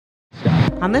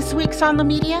On this week's On the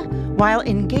Media, while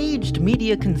engaged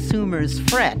media consumers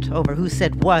fret over who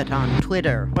said what on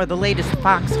Twitter or the latest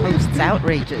Fox hosts'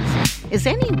 outrages, is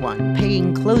anyone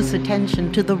paying close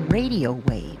attention to the radio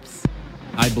waves?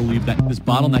 I believe that this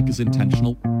bottleneck is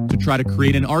intentional to try to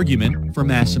create an argument for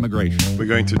mass immigration. We're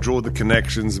going to draw the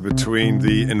connections between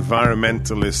the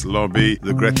environmentalist lobby,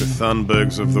 the Greta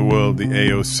Thunbergs of the world, the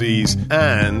AOCs,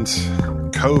 and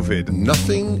COVID.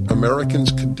 Nothing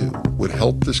Americans could do would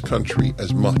help this country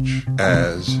as much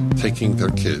as taking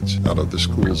their kids out of the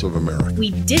schools of America.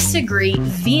 We disagree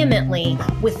vehemently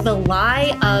with the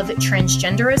lie of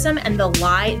transgenderism and the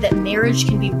lie that marriage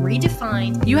can be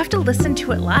redefined. You have to listen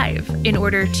to it live in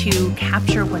order to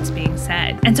capture what's being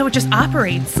said. And so it just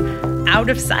operates out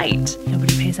of sight.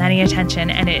 Nobody pays any attention,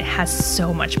 and it has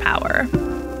so much power.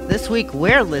 This week,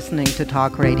 we're listening to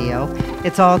talk radio.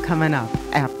 It's all coming up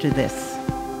after this.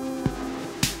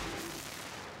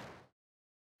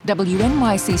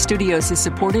 WNYC Studios is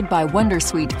supported by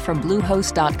Wondersuite from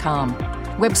Bluehost.com.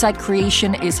 Website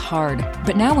creation is hard,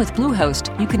 but now with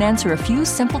Bluehost, you can answer a few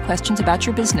simple questions about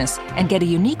your business and get a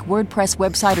unique WordPress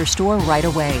website or store right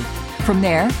away. From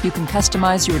there, you can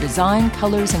customize your design,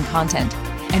 colors, and content.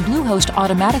 And Bluehost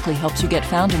automatically helps you get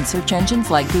found in search engines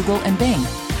like Google and Bing.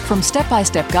 From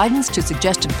step-by-step guidance to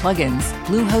suggested plugins,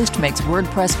 Bluehost makes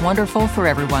WordPress wonderful for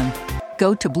everyone.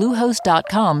 Go to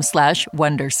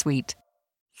bluehost.com/wondersuite.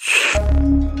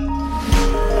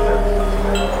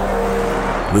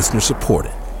 Listener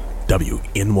supported.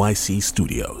 WNYC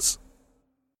Studios.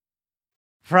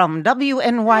 From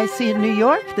WNYC in New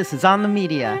York, this is On the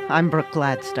Media. I'm Brooke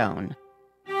Gladstone.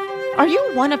 Are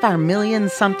you one of our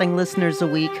million-something listeners a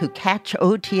week who catch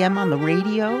OTM on the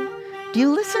radio? Do you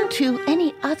listen to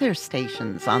any other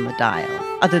stations on the dial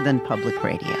other than public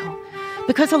radio?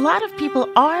 Because a lot of people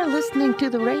are listening to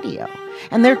the radio,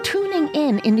 and they're tuning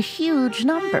in huge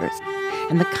numbers.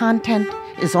 And the content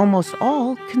is almost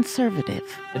all conservative.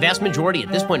 The vast majority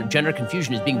at this point of gender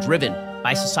confusion is being driven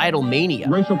by societal mania.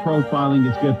 Racial profiling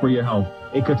is good for your health.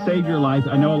 It could save your life.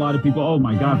 I know a lot of people, oh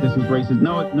my God, this is racist.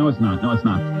 No, it's not. No, it's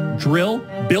not. Drill,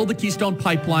 build the Keystone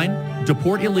Pipeline,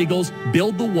 deport illegals,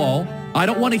 build the wall. I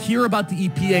don't want to hear about the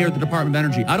EPA or the Department of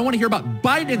Energy. I don't want to hear about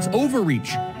Biden's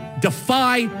overreach.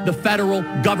 Defy the federal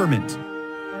government.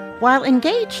 While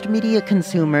engaged media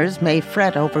consumers may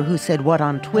fret over who said what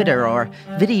on Twitter or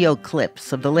video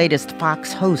clips of the latest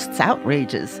Fox hosts'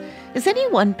 outrages, is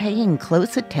anyone paying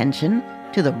close attention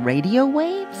to the radio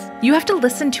waves? You have to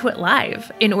listen to it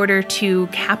live in order to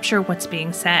capture what's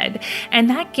being said.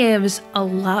 And that gives a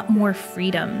lot more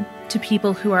freedom to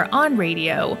people who are on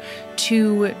radio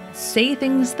to say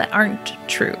things that aren't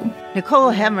true.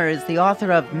 Nicole Hemmer is the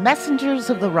author of Messengers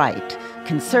of the Right,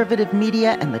 Conservative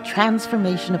Media and the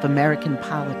Transformation of American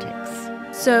Politics.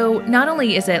 So not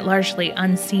only is it largely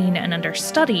unseen and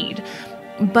understudied,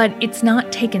 but it's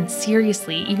not taken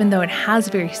seriously, even though it has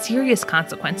very serious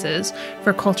consequences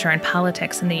for culture and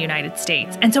politics in the United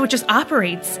States. And so it just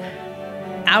operates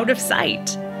out of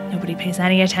sight. Nobody pays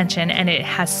any attention, and it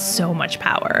has so much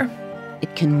power.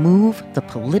 It can move the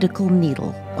political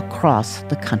needle across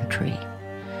the country.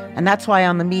 And that's why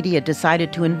On the Media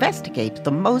decided to investigate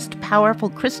the most powerful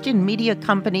Christian media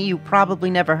company you probably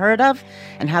never heard of,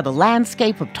 and how the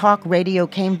landscape of talk radio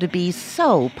came to be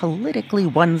so politically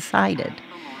one-sided.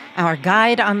 Our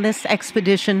guide on this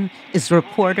expedition is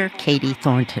reporter Katie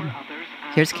Thornton.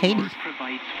 Here's Katie.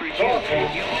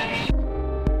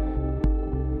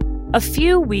 A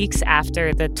few weeks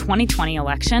after the 2020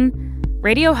 election,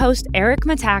 radio host Eric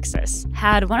Metaxas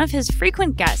had one of his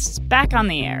frequent guests back on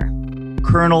the air.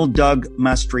 Colonel Doug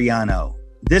Mastriano.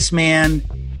 This man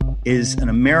is an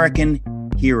American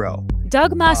hero.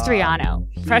 Doug Mastriano,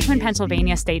 freshman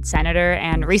Pennsylvania state senator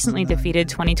and recently defeated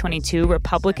 2022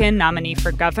 Republican nominee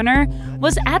for governor,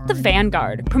 was at the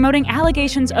vanguard promoting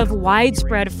allegations of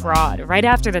widespread fraud right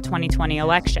after the 2020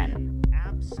 election.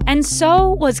 And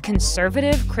so was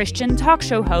conservative Christian talk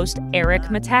show host Eric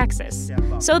Metaxas.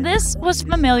 So this was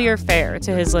familiar fare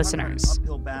to his listeners.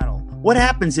 What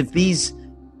happens if these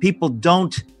people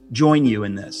don't join you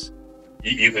in this?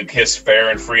 You could kiss fair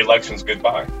and free elections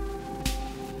goodbye.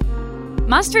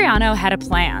 Mastriano had a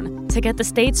plan to get the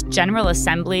state's General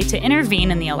Assembly to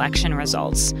intervene in the election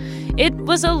results. It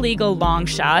was a legal long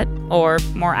shot, or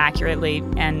more accurately,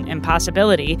 an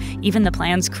impossibility. Even the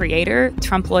plan's creator,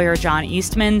 Trump lawyer John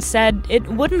Eastman, said it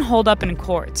wouldn't hold up in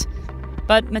court.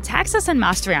 But Metaxas and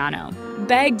Mastriano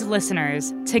begged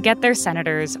listeners to get their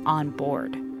senators on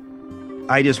board.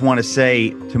 I just want to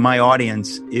say to my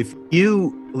audience, if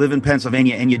you live in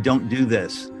Pennsylvania and you don't do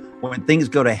this, when things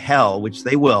go to hell, which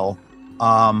they will,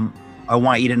 I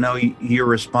want you to know you're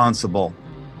responsible.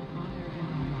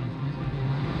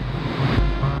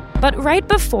 But right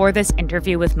before this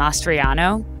interview with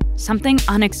Mastriano, something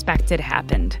unexpected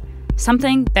happened.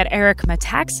 Something that Eric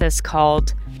Metaxas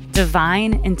called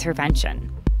divine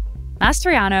intervention.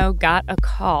 Mastriano got a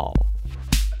call.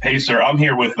 Hey, sir, I'm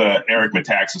here with Eric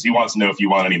Metaxas. He wants to know if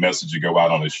you want any message to go out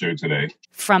on his show today.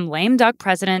 From lame duck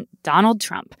President Donald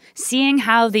Trump, seeing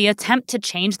how the attempt to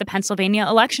change the Pennsylvania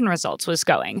election results was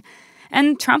going.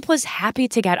 And Trump was happy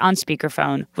to get on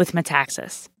speakerphone with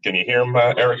Metaxas. Can you hear him,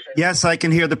 Eric? Yes, I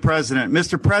can hear the president.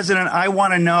 Mr. President, I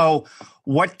want to know,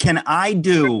 what can I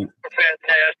do?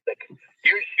 Fantastic.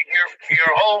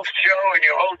 Your whole show and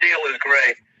your whole deal is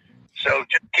great. So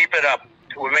just keep it up.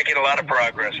 We're making a lot of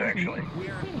progress, actually.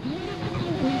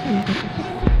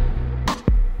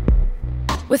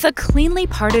 With a cleanly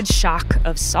parted shock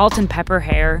of salt and pepper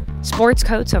hair, sports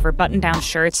coats over button-down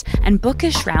shirts, and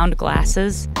bookish round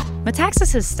glasses,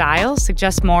 Metaxas' style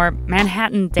suggests more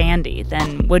Manhattan dandy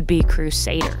than would-be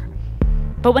crusader.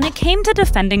 But when it came to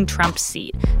defending Trump's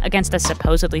seat against a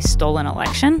supposedly stolen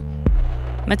election,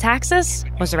 Metaxas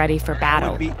was ready for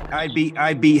battle.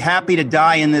 I'd be happy to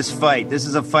die in this fight. This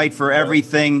is a fight for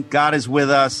everything. God is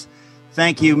with us.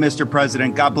 Thank you, Mr.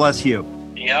 President. God bless you.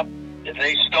 Yep.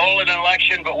 They stole an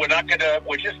election, but we're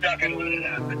just not going to let it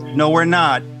happen. No, we're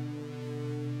not.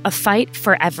 A fight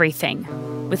for everything,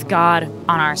 with God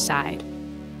on our side.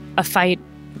 A fight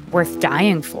worth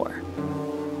dying for.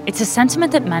 It's a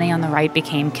sentiment that many on the right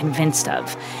became convinced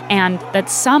of, and that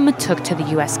some took to the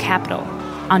U.S. Capitol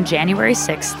on January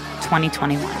 6th,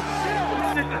 2021. This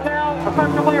is now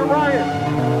effectively a riot.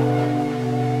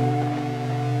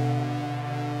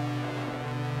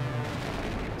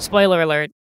 Spoiler alert.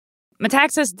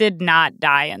 Metaxas did not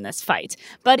die in this fight,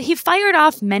 but he fired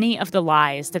off many of the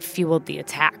lies that fueled the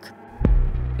attack.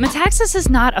 Metaxas is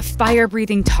not a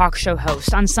fire-breathing talk show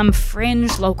host on some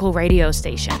fringe local radio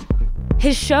station.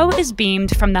 His show is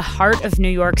beamed from the heart of New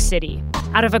York City,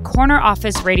 out of a corner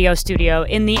office radio studio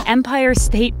in the Empire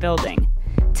State Building,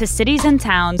 to cities and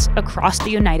towns across the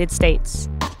United States.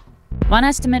 One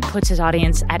estimate puts his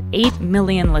audience at 8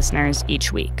 million listeners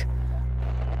each week.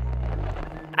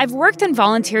 I've worked and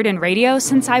volunteered in radio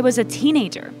since I was a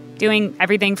teenager, doing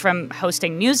everything from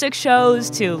hosting music shows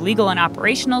to legal and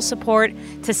operational support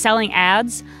to selling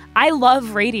ads. I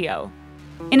love radio.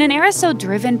 In an era so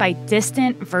driven by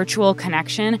distant virtual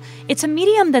connection, it's a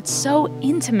medium that's so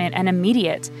intimate and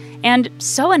immediate, and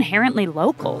so inherently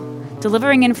local,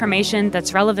 delivering information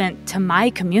that's relevant to my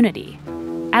community,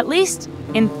 at least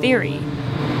in theory.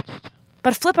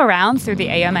 But flip around through the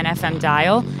AM and FM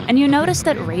dial, and you notice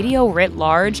that radio writ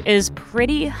large is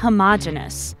pretty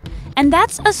homogenous. And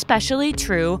that's especially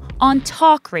true on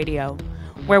talk radio,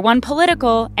 where one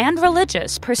political and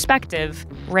religious perspective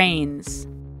reigns.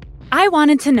 I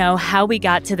wanted to know how we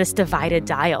got to this divided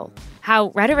dial, how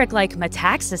rhetoric like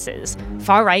Metaxas's,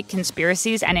 far-right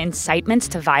conspiracies and incitements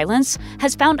to violence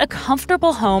has found a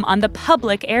comfortable home on the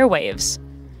public airwaves,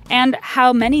 and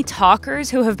how many talkers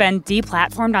who have been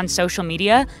deplatformed on social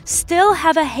media still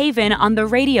have a haven on the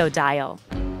radio dial.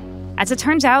 As it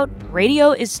turns out,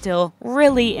 radio is still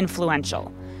really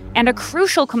influential and a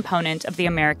crucial component of the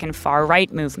American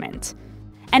far-right movement.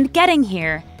 And getting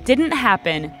here didn't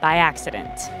happen by accident.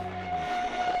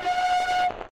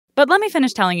 But let me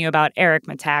finish telling you about Eric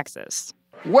Metaxas.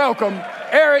 Welcome,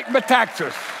 Eric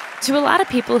Metaxas. To a lot of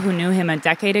people who knew him a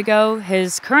decade ago,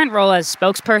 his current role as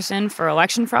spokesperson for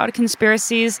election fraud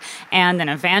conspiracies and an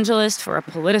evangelist for a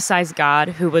politicized God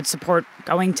who would support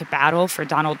going to battle for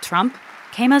Donald Trump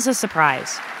came as a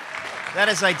surprise. That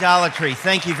is idolatry.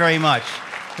 Thank you very much.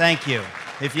 Thank you.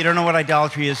 If you don't know what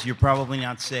idolatry is, you're probably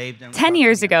not saved. 10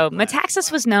 years ago,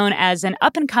 Metaxas was known as an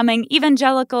up-and-coming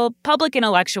evangelical public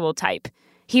intellectual type.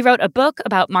 He wrote a book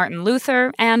about Martin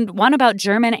Luther and one about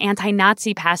German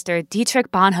anti-Nazi pastor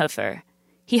Dietrich Bonhoeffer.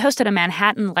 He hosted a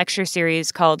Manhattan lecture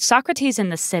series called Socrates in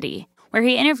the City, where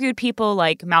he interviewed people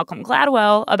like Malcolm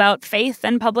Gladwell about faith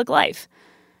and public life.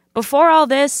 Before all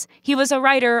this, he was a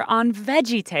writer on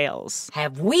VeggieTales.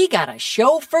 Have we got a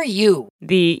show for you?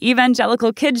 The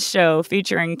evangelical kids show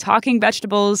featuring talking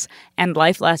vegetables and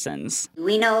life lessons.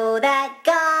 We know that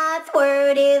God's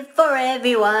word is for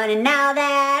everyone, and now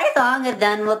that our song is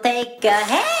done, we'll take a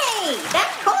hey,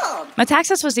 that's cool.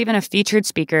 Metaxas was even a featured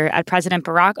speaker at President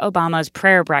Barack Obama's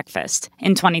prayer breakfast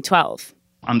in 2012.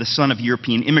 I'm the son of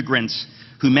European immigrants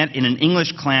who met in an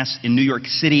English class in New York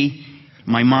City.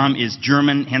 My mom is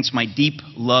German, hence my deep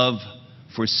love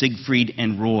for Siegfried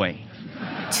and Roy.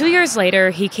 2 years later,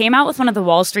 he came out with one of the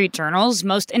Wall Street Journal's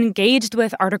most engaged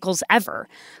with articles ever,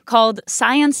 called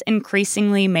Science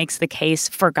Increasingly Makes the Case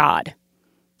for God.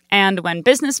 And when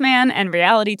businessman and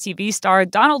reality TV star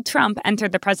Donald Trump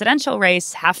entered the presidential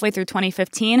race halfway through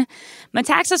 2015,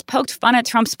 Metaxas poked fun at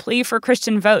Trump's plea for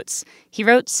Christian votes. He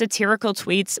wrote satirical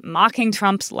tweets mocking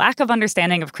Trump's lack of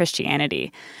understanding of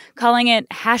Christianity, calling it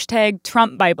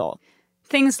 #TrumpBible.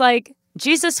 Things like,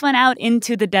 Jesus went out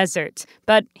into the desert,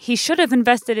 but he should have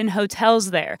invested in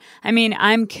hotels there. I mean,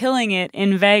 I'm killing it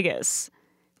in Vegas.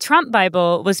 Trump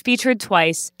Bible was featured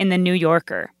twice in The New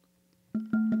Yorker.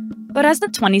 But as the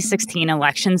 2016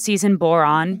 election season bore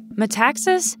on,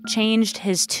 Metaxas changed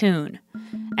his tune.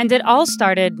 And it all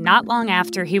started not long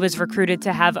after he was recruited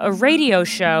to have a radio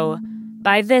show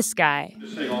by this guy.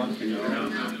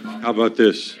 How about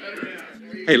this?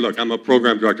 Hey, look, I'm a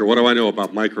program director. What do I know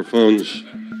about microphones?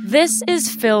 This is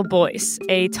Phil Boyce,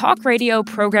 a talk radio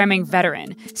programming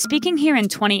veteran, speaking here in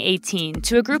 2018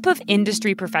 to a group of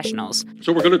industry professionals.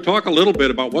 So we're going to talk a little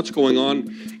bit about what's going on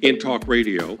in talk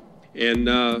radio and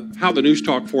how the news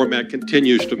talk format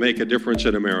continues to make a difference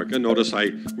in America. Notice I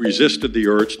resisted the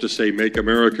urge to say "Make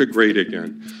America Great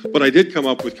Again." But I did come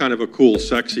up with kind of a cool,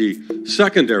 sexy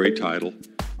secondary title: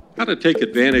 How to Take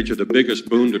Advantage of the Biggest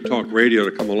Boon to Talk Radio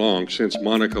to Come Along Since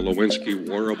Monica Lewinsky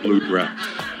Wore a Blue Dress.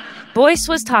 Boyce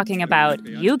was talking about,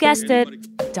 you guessed it,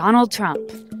 Donald Trump.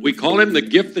 We call him the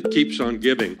gift that keeps on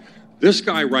giving. This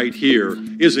guy right here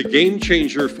is a game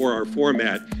changer for our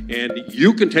format, and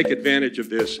you can take advantage of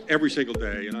this every single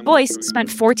day. Boyce spent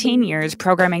 14 years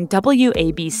programming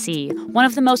WABC, one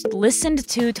of the most listened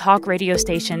to talk radio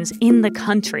stations in the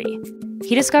country.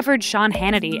 He discovered Sean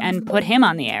Hannity and put him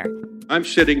on the air. I'm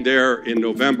sitting there in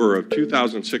November of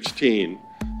 2016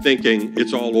 thinking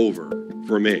it's all over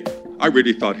for me. I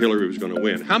really thought Hillary was going to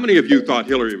win. How many of you thought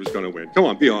Hillary was going to win? Come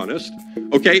on, be honest.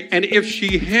 Okay, and if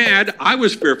she had, I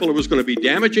was fearful it was going to be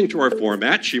damaging to our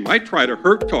format. She might try to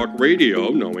hurt talk radio,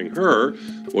 knowing her.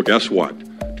 Well, guess what?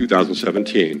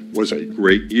 2017 was a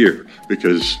great year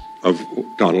because of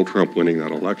Donald Trump winning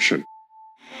that election.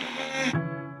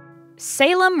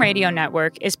 Salem Radio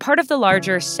Network is part of the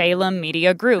larger Salem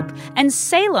Media Group, and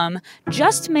Salem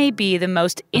just may be the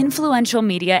most influential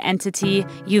media entity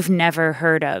you've never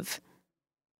heard of.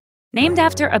 Named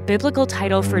after a biblical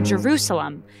title for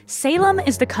Jerusalem, Salem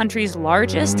is the country's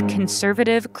largest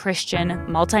conservative Christian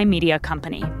multimedia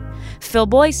company. Phil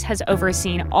Boyce has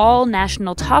overseen all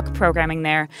national talk programming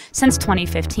there since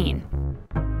 2015.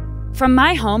 From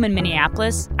my home in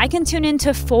Minneapolis, I can tune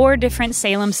into 4 different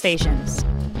Salem stations.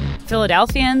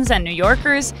 Philadelphians and New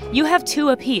Yorkers, you have 2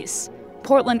 apiece.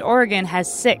 Portland, Oregon has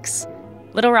 6.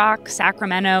 Little Rock,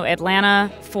 Sacramento,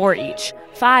 Atlanta, 4 each.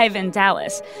 5 in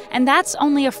Dallas. And that's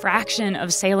only a fraction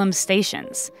of Salem's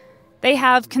stations. They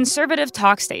have conservative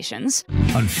talk stations.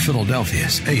 On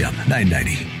Philadelphia's AM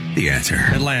 990, The Answer.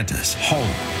 Atlanta's home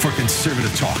for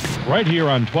conservative talk. Right here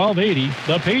on 1280,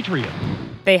 The Patriot.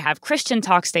 They have Christian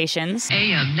talk stations.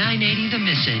 AM 980 The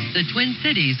Mission, the Twin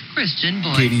Cities Christian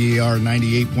voice. KDAR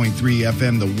 98.3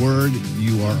 FM The Word.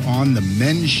 You are on The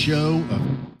Men's Show.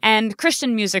 And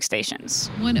Christian music stations.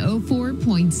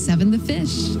 104.7 The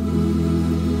Fish.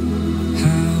 How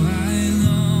I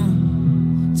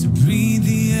long to breathe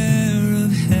the air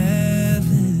of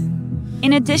heaven.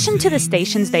 In addition to the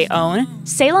stations they own,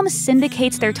 Salem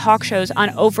syndicates their talk shows on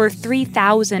over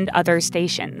 3,000 other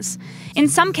stations. In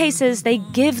some cases, they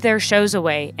give their shows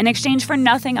away in exchange for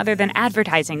nothing other than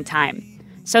advertising time.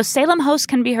 So Salem hosts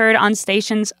can be heard on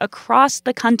stations across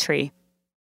the country.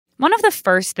 One of the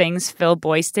first things Phil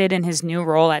Boyce did in his new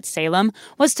role at Salem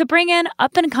was to bring in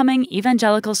up-and-coming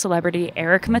evangelical celebrity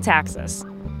Eric Metaxas.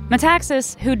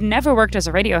 Metaxas, who'd never worked as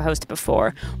a radio host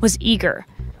before, was eager.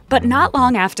 But not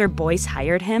long after Boyce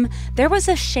hired him, there was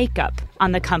a shakeup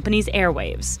on the company's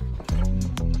airwaves.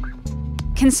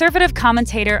 Conservative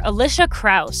commentator Alicia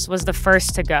Krause was the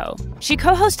first to go. She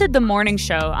co-hosted the morning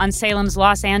show on Salem's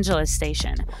Los Angeles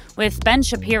station with Ben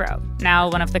Shapiro, now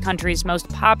one of the country's most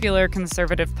popular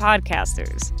conservative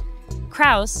podcasters.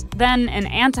 Krause, then an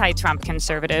anti-Trump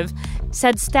conservative,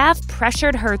 said staff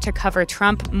pressured her to cover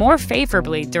Trump more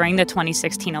favorably during the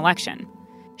 2016 election.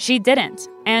 She didn't,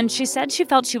 and she said she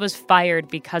felt she was fired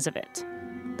because of it.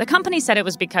 The company said it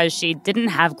was because she didn't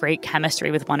have great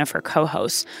chemistry with one of her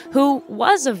co-hosts, who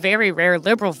was a very rare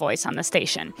liberal voice on the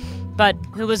station, but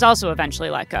who was also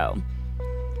eventually let go.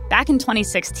 Back in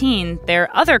 2016, their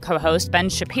other co-host, Ben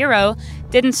Shapiro,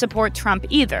 didn't support Trump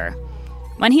either.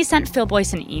 When he sent Phil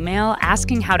Boyce an email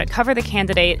asking how to cover the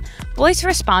candidate, Boyce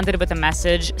responded with a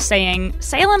message saying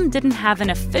Salem didn't have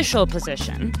an official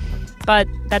position, but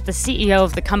that the CEO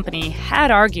of the company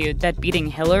had argued that beating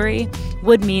Hillary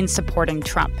would mean supporting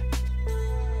Trump.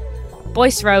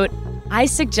 Boyce wrote, "I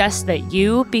suggest that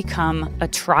you become a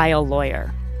trial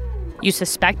lawyer." You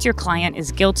suspect your client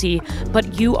is guilty,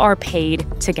 but you are paid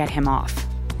to get him off.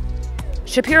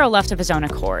 Shapiro left of his own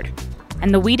accord,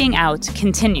 and the weeding out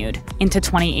continued into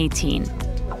 2018.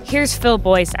 Here's Phil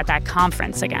Boyce at that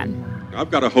conference again. I've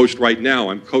got a host right now.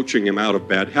 I'm coaching him out of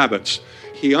bad habits.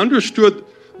 He understood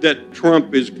that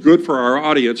Trump is good for our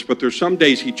audience, but there's some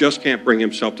days he just can't bring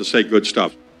himself to say good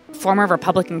stuff. Former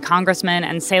Republican congressman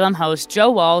and Salem host Joe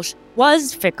Walsh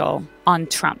was fickle on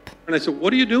Trump. And I said,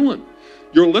 what are you doing?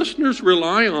 Your listeners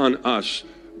rely on us.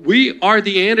 We are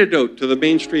the antidote to the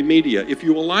mainstream media. If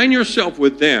you align yourself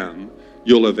with them,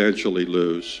 you'll eventually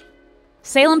lose.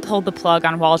 Salem pulled the plug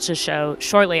on Walsh's show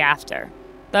shortly after,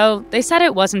 though they said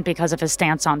it wasn't because of his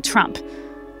stance on Trump.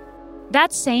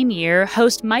 That same year,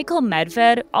 host Michael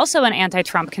Medved, also an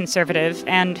anti-Trump conservative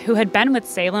and who had been with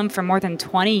Salem for more than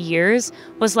 20 years,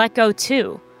 was let go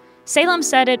too. Salem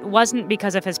said it wasn't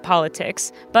because of his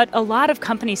politics, but a lot of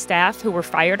company staff who were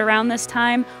fired around this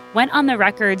time went on the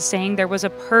record saying there was a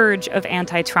purge of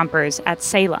anti-Trumpers at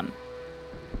Salem.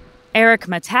 Eric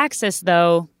Metaxas,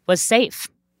 though, was safe.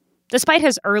 Despite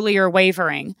his earlier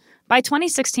wavering, by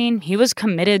 2016, he was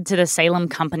committed to the Salem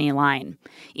company line,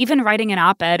 even writing an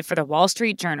op-ed for the Wall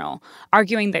Street Journal,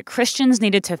 arguing that Christians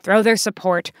needed to throw their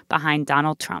support behind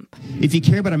Donald Trump. If you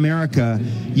care about America,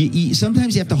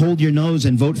 sometimes you have to hold your nose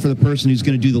and vote for the person who's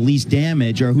going to do the least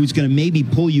damage or who's going to maybe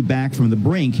pull you back from the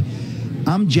brink.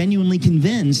 I'm genuinely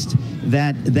convinced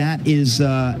that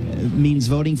means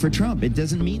voting for Trump. It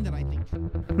doesn't mean that I think...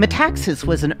 Metaxas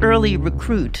was an early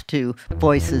recruit to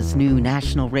Voice's new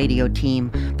national radio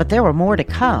team, but there were more to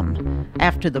come.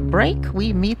 After the break,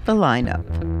 we meet the lineup.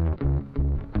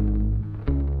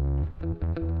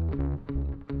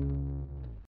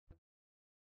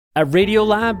 At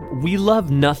Radiolab, we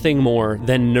love nothing more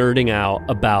than nerding out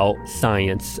about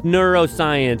science,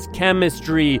 neuroscience,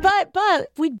 chemistry. But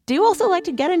we do also like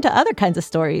to get into other kinds of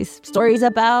stories. Stories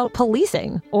about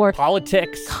policing or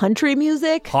politics, country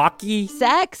music, hockey,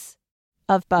 sex,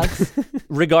 of bugs.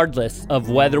 Regardless of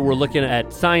whether we're looking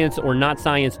at science or not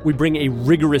science, we bring a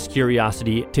rigorous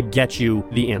curiosity to get you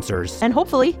the answers. And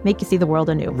hopefully make you see the world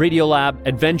anew. Radiolab,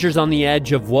 adventures on the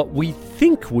edge of what we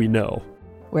think we know.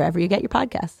 Wherever you get your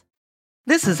podcasts.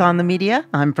 This is On the Media.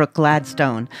 I'm Brooke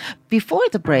Gladstone. Before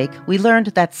the break, we learned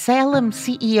that Salem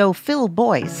CEO Phil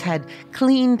Boyce had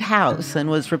cleaned house and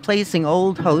was replacing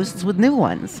old hosts with new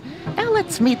ones. Now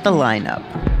let's meet the lineup.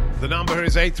 The number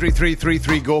is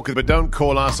 833-33-GORKA, but don't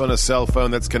call us on a cell phone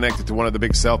that's connected to one of the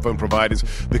big cell phone providers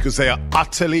because they are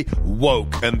utterly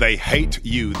woke and they hate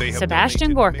you.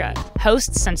 Sebastian Gorka,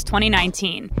 host since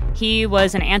 2019. He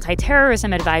was an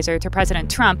anti-terrorism advisor to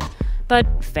President Trump,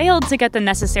 but failed to get the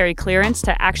necessary clearance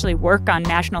to actually work on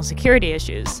national security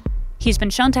issues. He's been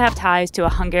shown to have ties to a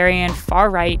Hungarian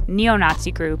far-right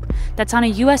neo-Nazi group that's on a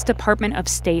U.S. Department of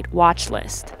State watch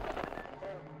list.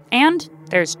 And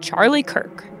there's Charlie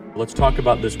Kirk. Let's talk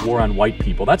about this war on white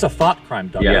people. That's a thought crime,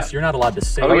 Douglas. Yeah. You're not allowed to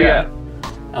say it.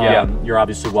 You're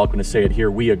obviously welcome to say it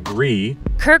here. We agree.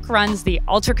 Kirk runs the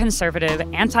ultra-conservative,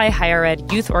 anti-higher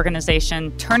ed youth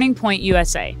organization Turning Point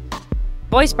USA.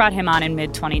 Boyce brought him on in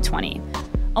mid-2020.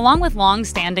 Along with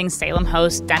long-standing Salem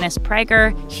hosts Dennis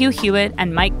Prager, Hugh Hewitt,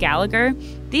 and Mike Gallagher,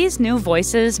 these new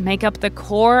voices make up the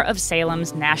core of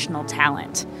Salem's national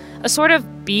talent, a sort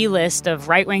of B-list of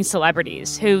right-wing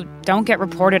celebrities who don't get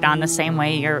reported on the same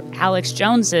way your Alex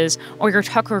Joneses or your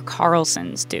Tucker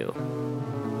Carlsons do.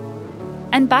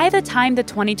 And by the time the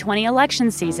 2020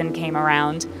 election season came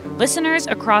around, listeners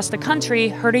across the country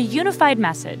heard a unified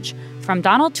message from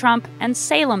Donald Trump and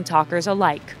Salem talkers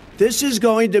alike. This is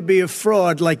going to be a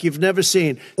fraud like you've never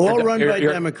seen. All run by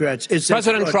Democrats. It's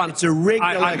President Trump. It's a rigged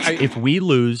election. If we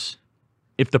lose,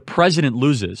 if the president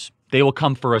loses, they will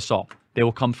come for us all. They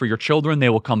will come for your children. They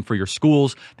will come for your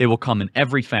schools. They will come in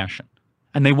every fashion.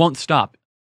 And they won't stop.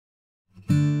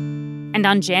 And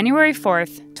on January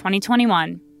 4th,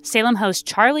 2021, Salem host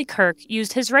Charlie Kirk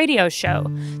used his radio show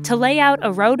to lay out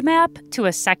a roadmap to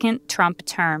a second Trump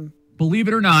term. Believe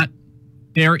it or not,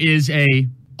 there is a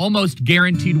almost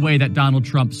guaranteed way that Donald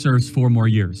Trump serves 4 more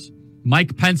years.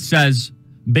 Mike Pence says,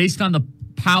 based on the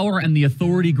power and the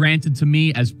authority granted to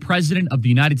me as president of the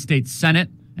United States Senate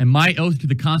and my oath to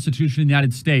the Constitution of the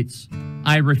United States,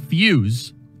 I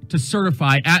refuse to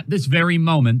certify at this very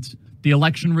moment the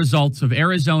election results of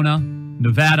Arizona,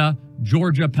 Nevada,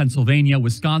 Georgia, Pennsylvania,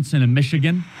 Wisconsin, and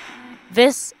Michigan.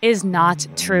 This is not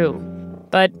true,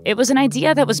 but it was an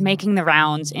idea that was making the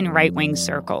rounds in right-wing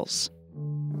circles.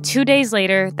 2 days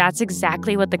later, that's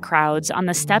exactly what the crowds on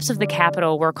the steps of the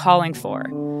Capitol were calling for,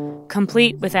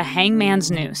 complete with a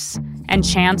hangman's noose and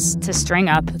chance to string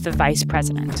up the vice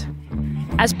president.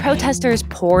 As protesters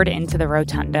poured into the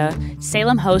rotunda,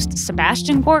 Salem host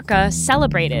Sebastian Gorka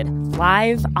celebrated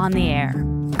live on the air.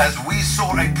 As we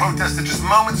saw a protester just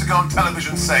moments ago on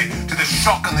television say, to the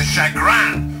shock and the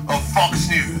chagrin of Fox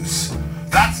News,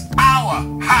 that's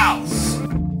our house.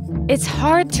 It's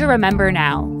hard to remember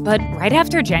now, but right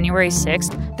after January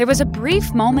 6th, there was a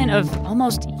brief moment of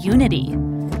almost unity.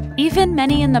 Even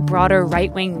many in the broader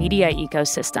right-wing media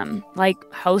ecosystem, like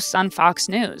hosts on Fox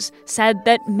News, said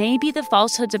that maybe the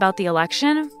falsehoods about the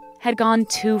election had gone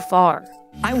too far.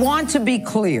 I want to be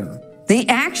clear. The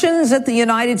actions at the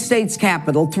United States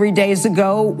Capitol 3 days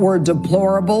ago were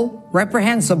deplorable,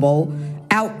 reprehensible,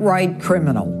 outright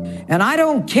criminal. And I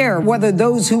don't care whether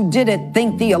those who did it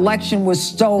think the election was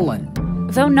stolen.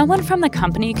 Though no one from the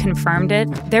company confirmed it,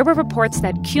 there were reports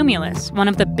that Cumulus, one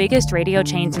of the biggest radio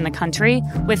chains in the country,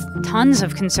 with tons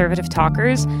of conservative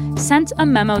talkers, sent a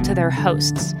memo to their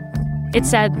hosts. It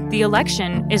said, "The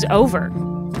election is over.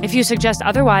 If you suggest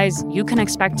otherwise, you can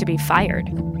expect to be fired."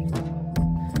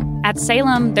 At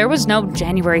Salem, there was no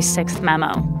January 6th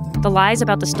memo. The lies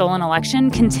about the stolen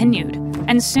election continued,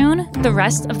 and soon the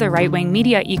rest of the right-wing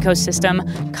media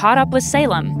ecosystem caught up with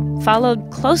Salem, followed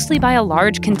closely by a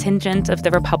large contingent of the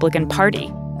Republican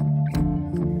Party.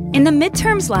 In the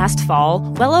midterms last fall,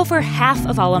 well over half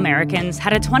of all Americans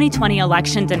had a 2020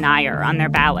 election denier on their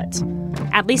ballot.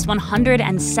 At least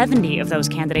 170 of those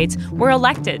candidates were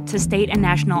elected to state and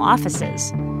national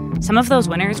offices. Some of those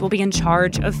winners will be in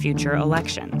charge of future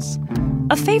elections.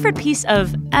 A favorite piece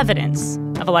of evidence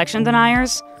of election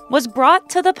deniers was brought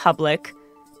to the public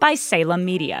by Salem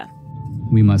Media.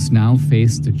 We must now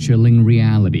face the chilling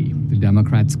reality. The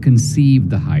Democrats conceived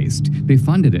the heist. They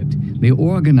funded it. They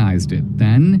organized it.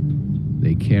 Then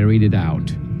they carried it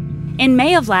out. In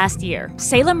May of last year,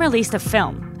 Salem released a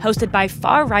film hosted by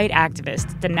far-right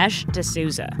activist Dinesh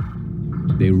D'Souza.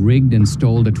 They rigged and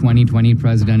stole the 2020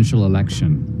 presidential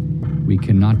election. We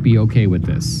cannot be okay with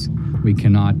this. We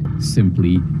cannot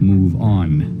simply move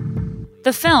on.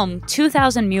 The film,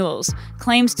 2,000 Mules,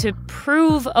 claims to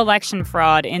prove election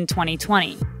fraud in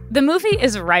 2020. The movie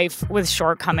is rife with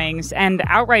shortcomings and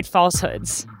outright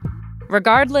falsehoods.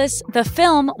 Regardless, the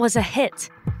film was a hit.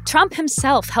 Trump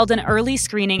himself held an early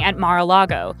screening at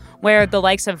Mar-a-Lago, where the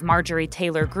likes of Marjorie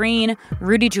Taylor Greene,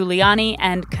 Rudy Giuliani,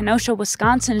 and Kenosha,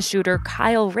 Wisconsin shooter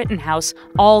Kyle Rittenhouse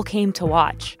all came to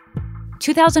watch.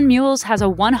 2,000 Mules has a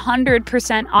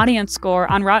 100% audience score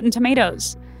on Rotten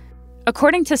Tomatoes.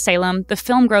 According to Salem, the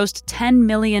film grossed $10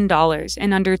 million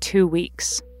in under 2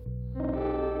 weeks.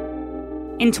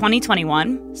 In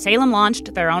 2021, Salem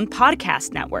launched their own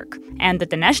podcast network, and the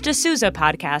Dinesh D'Souza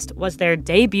podcast was their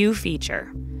debut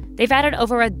feature. They've added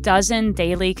over a dozen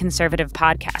daily conservative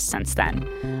podcasts since then,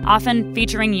 often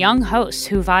featuring young hosts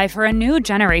who vie for a new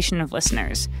generation of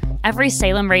listeners. Every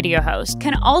Salem radio host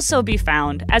can also be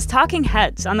found as talking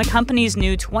heads on the company's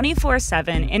new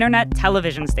 24/7 internet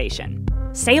television station,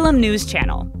 Salem News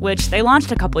Channel, which they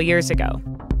launched a couple years ago.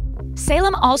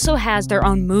 Salem also has their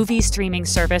own movie streaming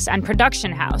service and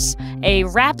production house, a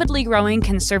rapidly growing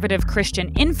conservative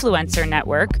Christian influencer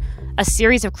network, a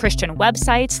series of Christian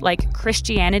websites like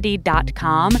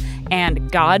Christianity.com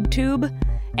and GodTube,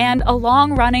 and a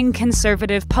long-running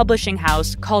conservative publishing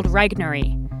house called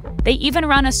Regnery. They even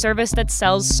run a service that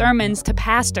sells sermons to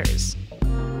pastors.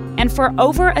 And for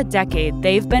over a decade,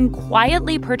 they've been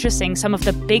quietly purchasing some of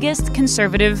the biggest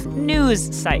conservative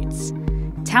news sites: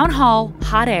 Town Hall,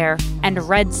 Hot Air, and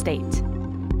Red State.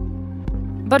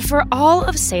 But for all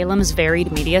of Salem's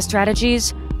varied media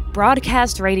strategies,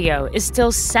 broadcast radio is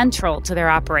still central to their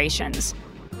operations.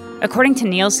 According to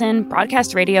Nielsen,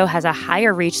 broadcast radio has a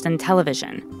higher reach than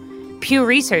television. Pew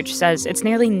Research says it's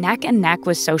nearly neck and neck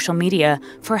with social media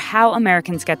for how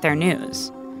Americans get their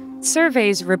news.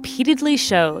 Surveys repeatedly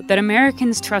show that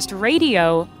Americans trust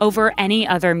radio over any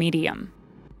other medium.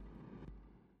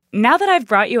 Now that I've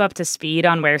brought you up to speed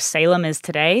on where Salem is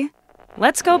today,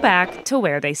 let's go back to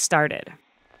where they started.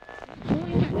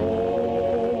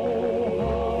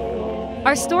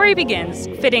 Our story begins,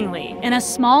 fittingly, in a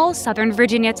small Southern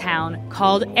Virginia town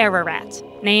called Ararat,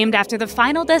 named after the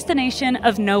final destination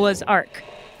of Noah's Ark.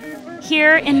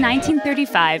 Here in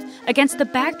 1935, against the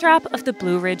backdrop of the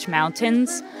Blue Ridge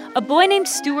Mountains, a boy named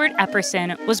Stuart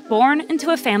Epperson was born into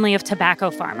a family of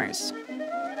tobacco farmers.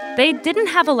 They didn't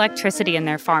have electricity in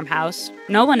their farmhouse.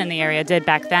 No one in the area did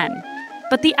back then.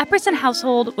 But the Epperson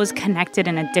household was connected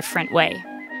in a different way.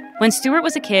 When Stuart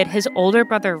was a kid, his older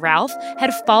brother Ralph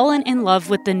had fallen in love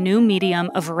with the new medium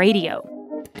of radio.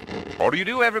 How do you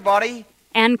do, everybody?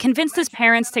 And convinced his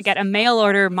parents to get a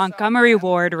mail-order Montgomery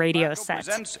Ward radio set.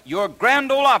 Presents your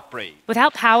Grand Ole Opry.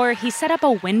 Without power, he set up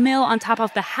a windmill on top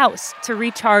of the house to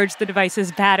recharge the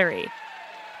device's battery.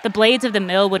 The blades of the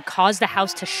mill would cause the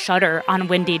house to shudder on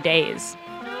windy days.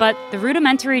 But the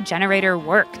rudimentary generator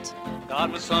worked.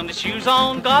 Got my Sunday shoes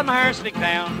on, got my hair slicked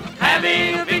down,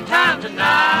 having a big time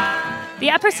tonight. The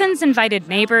Eppersons invited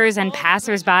neighbors and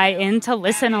passersby in to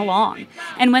listen along.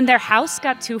 And when their house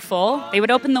got too full, they would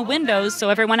open the windows so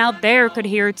everyone out there could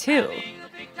hear too.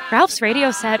 Ralph's radio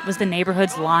set was the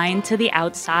neighborhood's line to the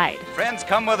outside. Friends,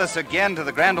 come with us again to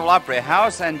the Grand Ole Opry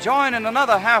House and join in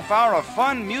another half hour of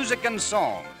fun, music, and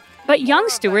song. But young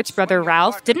Stewart's brother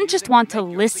Ralph didn't just want to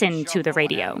listen to the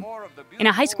radio. In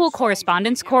a high school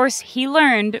correspondence course, he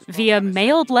learned, via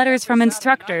mailed letters from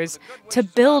instructors, to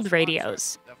build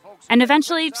radios. And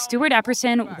eventually, Stewart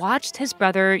Epperson watched his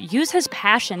brother use his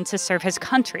passion to serve his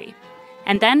country,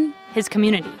 and then his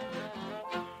community.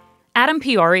 Adam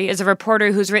Piori is a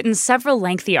reporter who's written several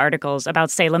lengthy articles about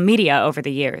Salem media over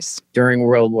the years. During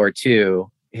World War II,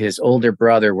 his older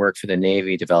brother worked for the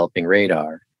Navy developing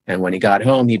radar. And when he got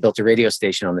home, he built a radio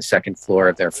station on the second floor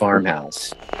of their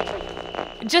farmhouse.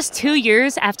 Just 2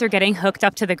 years after getting hooked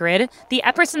up to the grid, the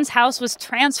Eppersons' house was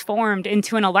transformed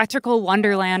into an electrical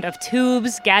wonderland of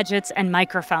tubes, gadgets, and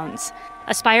microphones.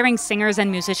 Aspiring singers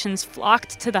and musicians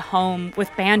flocked to the home with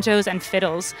banjos and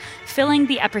fiddles, filling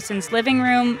the Eppersons' living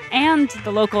room and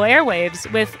the local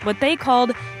airwaves with what they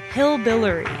called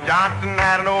hillbillery. Johnson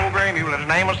had an old gray mule, his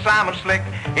name was Simon Slick.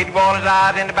 He'd roll his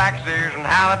eyes in the back stairs and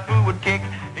how that fool would kick.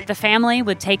 The family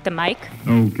would take the mic.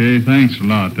 Okay, thanks a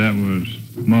lot. That was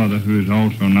Mother, who is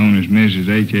also known as Mrs.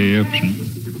 H.A.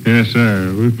 Epperson. Yes,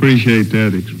 sir. We appreciate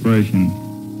that expression.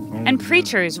 And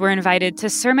preachers were invited to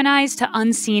sermonize to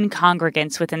unseen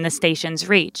congregants within the station's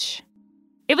reach.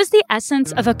 It was the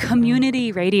essence of a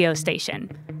community radio station.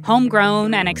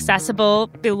 Homegrown and accessible,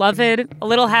 beloved, a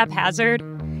little haphazard.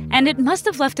 And it must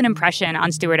have left an impression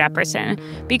on Stewart Epperson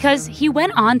because he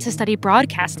went on to study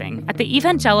broadcasting at the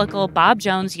evangelical Bob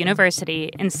Jones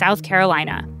University in South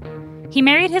Carolina. He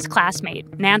married his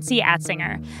classmate, Nancy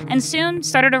Atzinger, and soon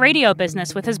started a radio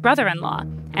business with his brother-in-law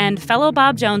and fellow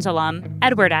Bob Jones alum,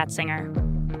 Edward Atzinger.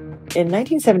 In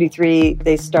 1973,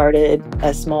 they started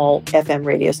a small FM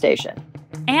radio station.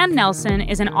 Ann Nelson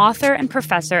is an author and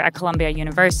professor at Columbia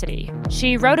University.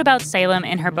 She wrote about Salem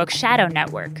in her book Shadow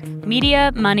Network,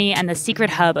 Media, Money, and the Secret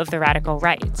Hub of the Radical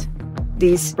Right.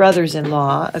 These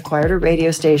brothers-in-law acquired a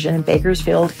radio station in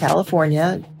Bakersfield,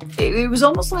 California. It was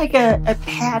almost like a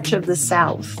patch of the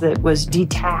South that was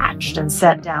detached and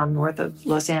set down north of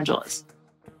Los Angeles.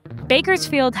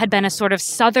 Bakersfield had been a sort of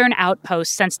southern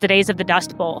outpost since the days of the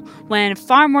Dust Bowl, when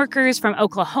farm workers from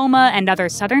Oklahoma and other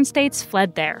southern states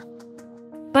fled there.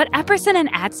 But Epperson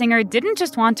and Atzinger didn't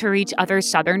just want to reach other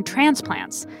southern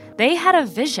transplants. They had a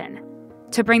vision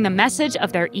to bring the message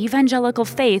of their evangelical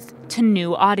faith to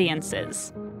new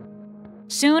audiences.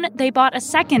 Soon, they bought a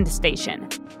second station,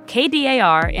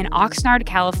 KDAR in Oxnard,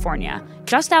 California,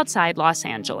 just outside Los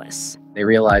Angeles. They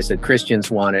realized that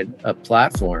Christians wanted a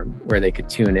platform where they could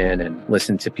tune in and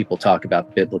listen to people talk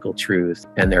about biblical truth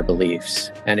and their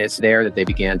beliefs. And it's there that they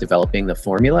began developing the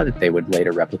formula that they would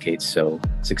later replicate so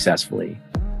successfully.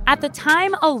 At the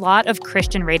time, a lot of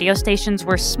Christian radio stations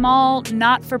were small,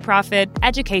 not-for-profit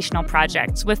educational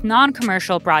projects with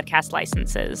non-commercial broadcast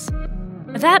licenses.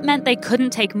 That meant they couldn't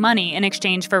take money in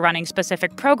exchange for running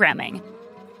specific programming.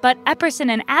 But Epperson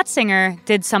and Atzinger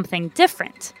did something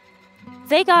different.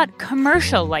 They got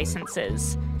commercial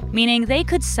licenses, meaning they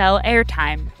could sell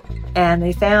airtime. And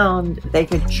they found they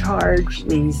could charge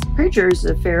these preachers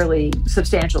a fairly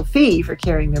substantial fee for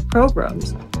carrying their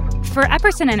programs. For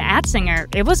Epperson and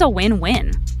Atzinger, it was a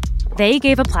win-win. They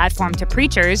gave a platform to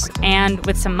preachers, and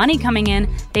with some money coming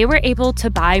in, they were able to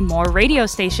buy more radio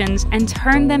stations and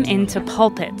turn them into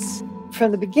pulpits.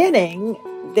 From the beginning,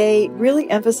 they really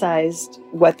emphasized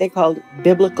what they called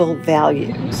biblical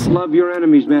values. Love your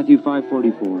enemies, Matthew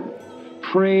 5:44.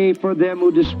 Pray for them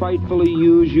who despitefully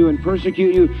use you and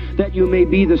persecute you, that you may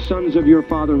be the sons of your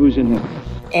Father who's in heaven.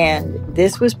 And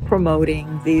this was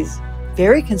promoting these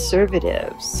very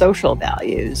conservative social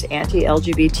values,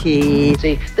 anti-LGBT.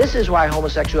 See, this is why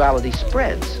homosexuality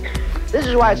spreads. This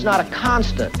is why it's not a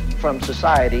constant from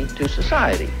society to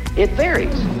society. It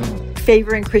varies.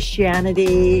 Favoring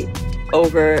Christianity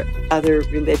over other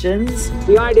religions.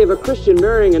 The idea of a Christian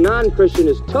marrying a non-Christian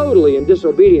is totally in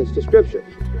disobedience to Scripture.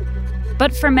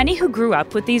 But for many who grew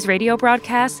up with these radio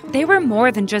broadcasts, they were more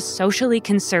than just socially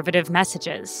conservative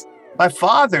messages. My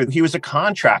father, he was a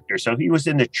contractor, so he was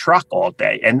in the truck all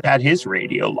day and had his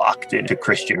radio locked into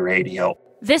Christian radio.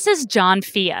 This is John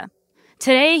Fia.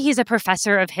 Today, he's a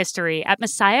professor of history at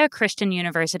Messiah Christian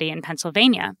University in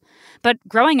Pennsylvania. But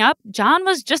growing up, John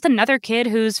was just another kid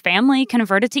whose family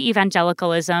converted to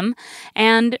evangelicalism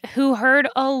and who heard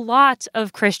a lot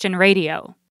of Christian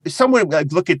radio. Someone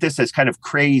would look at this as kind of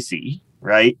crazy,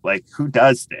 right? Like, who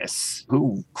does this?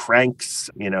 Who cranks,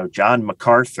 John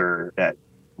MacArthur at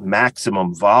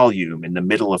maximum volume in the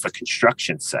middle of a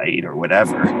construction site or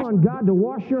whatever?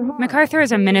 MacArthur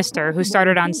is a minister who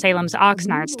started on Salem's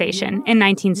Oxnard station in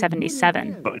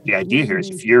 1977. But the idea here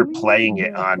is if you're playing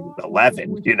it on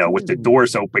 11, with the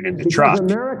doors open in the truck,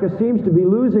 America seems to be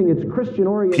losing its Christian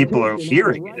orientation. People are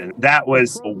hearing it. And that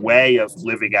was a way of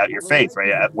living out your faith,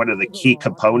 right? One of the key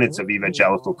components of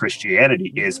evangelical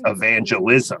Christianity is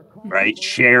evangelism, right?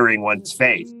 Sharing one's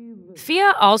faith.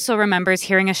 Fia also remembers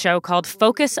hearing a show called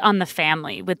Focus on the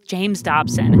Family with James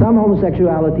Dobson. Some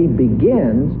homosexuality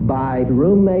begins by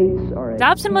roommates or...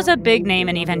 Dobson was a big name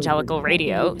in evangelical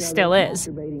radio, still is.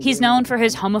 He's known for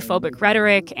his homophobic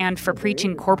rhetoric and for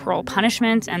preaching corporal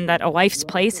punishment and that a wife's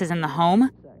place is in the home.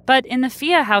 But in the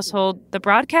Fia household, the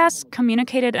broadcast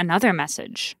communicated another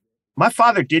message. My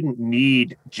father didn't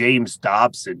need James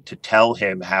Dobson to tell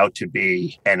him how to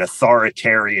be an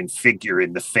authoritarian figure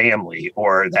in the family,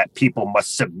 or that people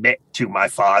must submit to my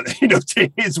father,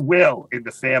 to his will in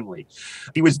the family.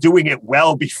 He was doing it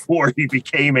well before he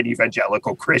became an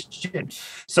evangelical Christian.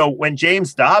 So when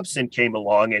James Dobson came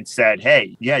along and said,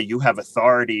 hey, yeah, you have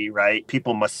authority, right?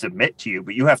 People must submit to you,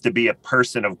 but you have to be a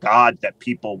person of God that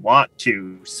people want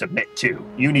to submit to.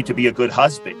 You need to be a good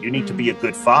husband. You need to be a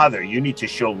good father. You need to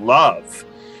show love.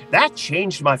 That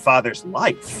changed my father's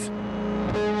life.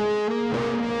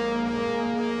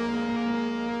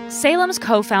 Salem's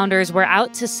co-founders were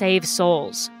out to save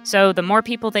souls, so the more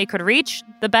people they could reach,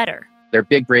 the better. Their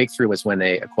big breakthrough was when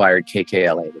they acquired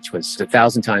KKLA, which was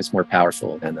 1,000 times more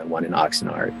powerful than the one in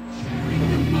Oxnard.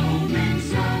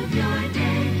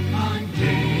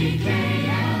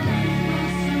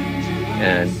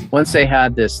 And once they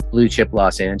had this blue chip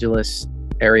Los Angeles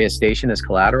area station as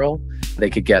collateral, they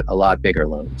could get a lot bigger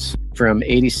loans. From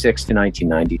 86 to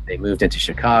 1990, they moved into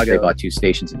Chicago. They bought 2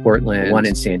 stations in Portland, 1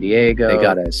 in San Diego. They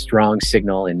got a strong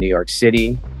signal in New York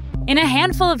City. In a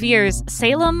handful of years,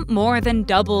 Salem more than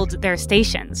doubled their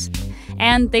stations.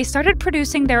 And they started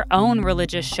producing their own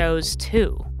religious shows,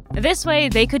 too. This way,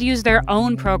 they could use their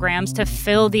own programs to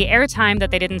fill the airtime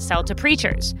that they didn't sell to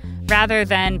preachers, rather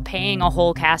than paying a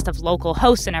whole cast of local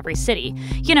hosts in every city.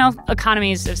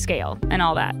 Economies of scale and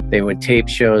all that. They would tape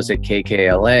shows at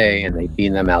KKLA and they'd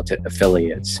beam them out to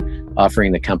affiliates,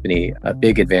 offering the company a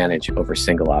big advantage over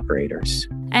single operators.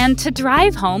 And to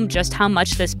drive home just how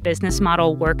much this business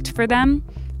model worked for them,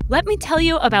 let me tell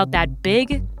you about that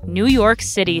big New York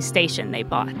City station they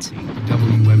bought.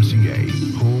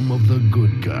 WMCA, home of the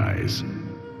good guys.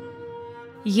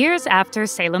 Years after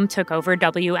Salem took over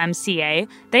WMCA,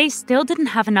 they still didn't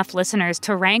have enough listeners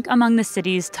to rank among the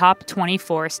city's top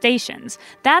 24 stations.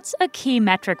 That's a key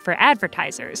metric for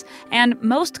advertisers, and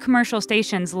most commercial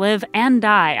stations live and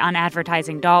die on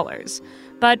advertising dollars.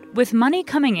 But with money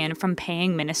coming in from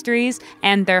paying ministries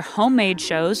and their homemade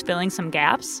shows filling some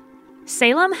gaps,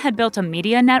 Salem had built a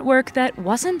media network that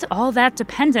wasn't all that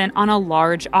dependent on a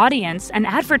large audience and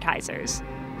advertisers.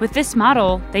 With this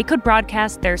model, they could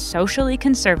broadcast their socially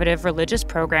conservative religious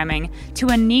programming to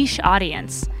a niche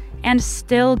audience and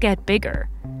still get bigger,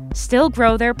 still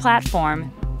grow their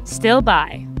platform, still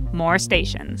buy more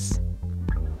stations.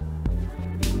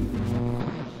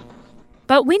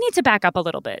 But we need to back up a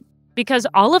little bit, because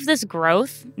all of this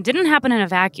growth didn't happen in a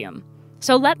vacuum.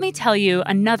 So let me tell you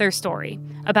another story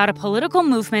about a political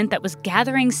movement that was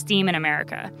gathering steam in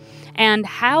America and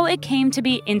how it came to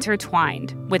be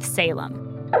intertwined with Salem.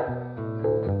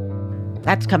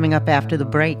 That's coming up after the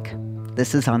break.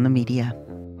 This is On the Media.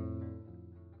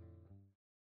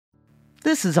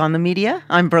 This is On the Media.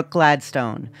 I'm Brooke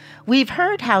Gladstone. We've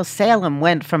heard how Salem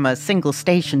went from a single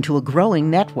station to a growing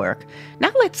network.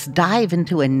 Now let's dive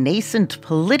into a nascent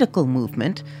political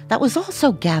movement that was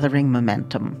also gathering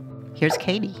momentum. Here's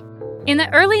Katie. In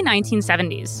the early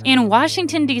 1970s, in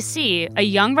Washington, D.C., a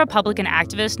young Republican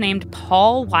activist named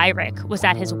Paul Weyrich was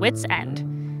at his wit's end.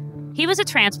 He was a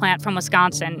transplant from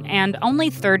Wisconsin and only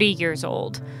 30 years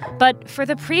old. But for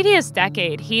the previous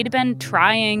decade, he'd been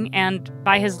trying and,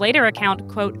 by his later account,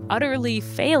 quote, utterly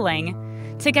failing,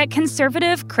 to get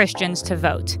conservative Christians to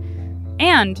vote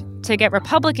and to get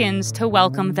Republicans to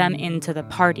welcome them into the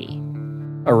party.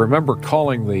 I remember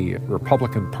calling the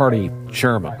Republican Party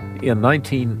chairman in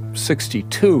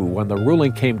 1962 when the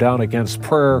ruling came down against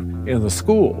prayer in the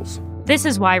schools. This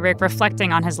is Weyrich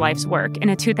reflecting on his life's work in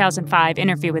a 2005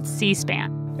 interview with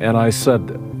C-SPAN. And I said,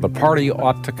 the party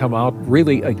ought to come out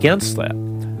really against that.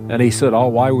 And he said, oh,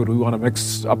 why would we want to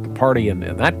mix up the party in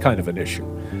that kind of an issue?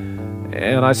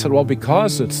 And I said, well,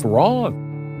 because it's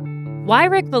wrong.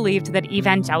 Weyrich believed that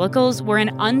evangelicals were an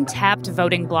untapped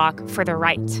voting bloc for the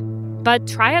right. But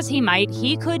try as he might,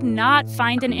 he could not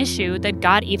find an issue that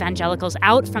got evangelicals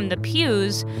out from the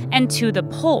pews and to the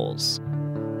polls.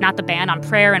 Not the ban on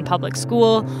prayer in public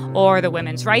school, or the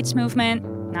women's rights movement,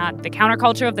 not the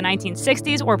counterculture of the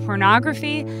 1960s, or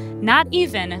pornography, not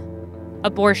even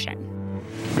abortion.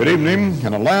 Good evening.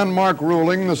 In a landmark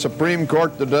ruling, the Supreme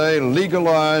Court today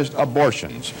legalized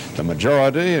abortions. The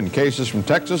majority in cases from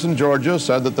Texas and Georgia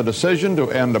said that the decision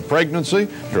to end a pregnancy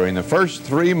during the first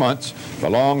 3 months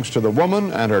belongs to the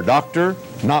woman and her doctor,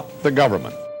 not the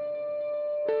government.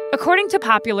 According to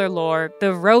popular lore,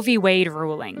 the Roe v. Wade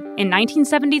ruling in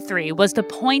 1973 was the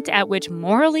point at which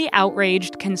morally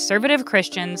outraged conservative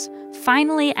Christians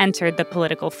finally entered the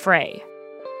political fray.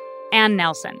 Ann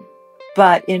Nelson.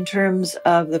 But in terms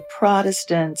of the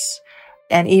Protestants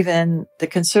and even the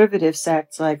conservative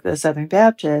sects like the Southern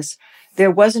Baptists,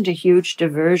 there wasn't a huge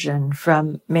diversion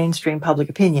from mainstream public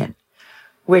opinion,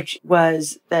 which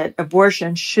was that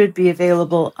abortion should be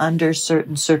available under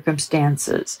certain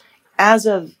circumstances. As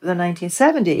of the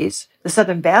 1970s, the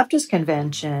Southern Baptist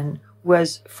Convention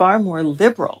was far more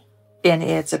liberal in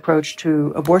its approach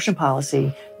to abortion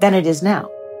policy than it is now.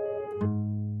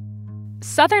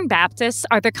 Southern Baptists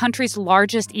are the country's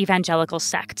largest evangelical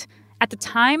sect. At the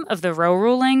time of the Roe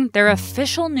ruling, their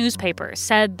official newspaper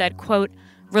said that, quote,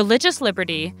 religious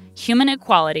liberty, human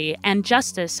equality, and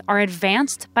justice are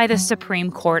advanced by the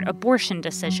Supreme Court abortion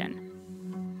decision.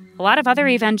 A lot of other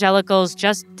evangelicals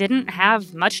just didn't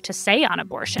have much to say on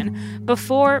abortion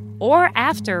before or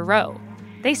after Roe.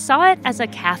 They saw it as a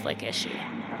Catholic issue.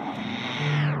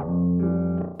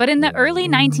 But in the early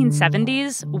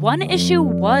 1970s, one issue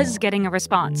was getting a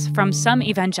response from some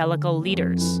evangelical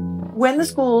leaders. When the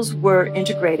schools were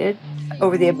integrated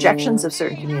over the objections of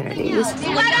certain communities,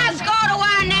 let us go to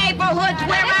our neighborhoods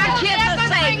where our kids are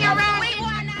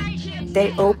safe.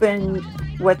 They opened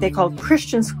what they called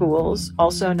Christian schools,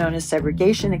 also known as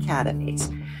segregation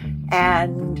academies,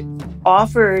 and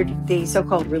offered the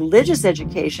so-called religious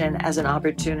education as an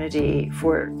opportunity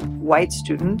for white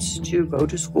students to go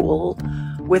to school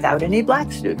without any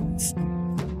black students.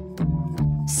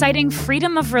 Citing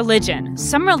freedom of religion,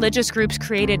 some religious groups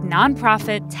created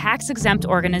nonprofit, tax-exempt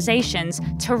organizations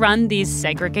to run these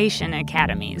segregation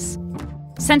academies.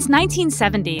 Since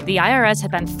 1970, the IRS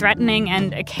had been threatening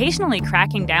and occasionally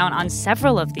cracking down on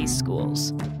several of these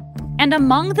schools. And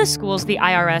among the schools the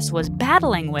IRS was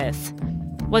battling with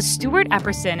was Stuart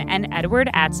Epperson and Edward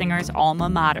Atzinger's alma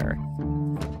mater,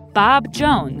 Bob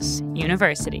Jones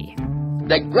University.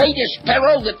 The greatest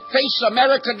peril that faces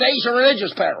America today is a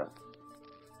religious peril.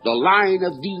 The line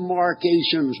of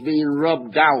demarcation's being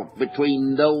rubbed out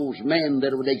between those men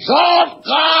that would exalt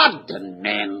God and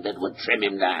men that would trim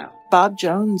him down. Bob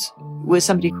Jones was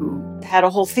somebody who had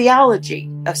a whole theology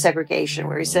of segregation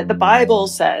where he said the Bible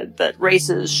said that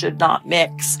races should not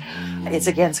mix. It's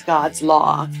against God's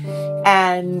law.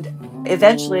 And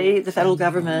eventually the federal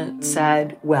government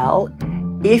said, well,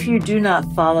 if you do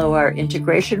not follow our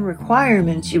integration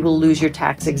requirements, you will lose your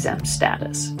tax-exempt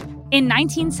status. In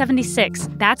 1976,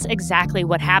 that's exactly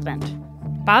what happened.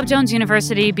 Bob Jones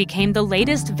University became the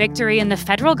latest victory in the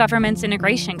federal government's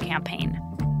integration campaign.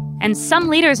 And some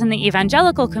leaders in the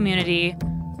evangelical community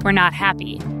were not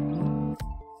happy.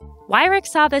 Weyrich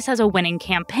saw this as a winning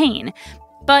campaign,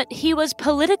 but he was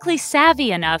politically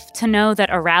savvy enough to know that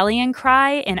a rallying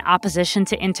cry in opposition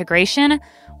to integration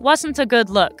wasn't a good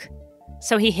look.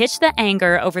 So he hitched the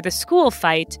anger over the school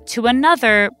fight to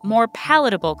another, more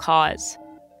palatable cause: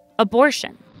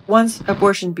 abortion. Once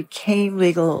abortion became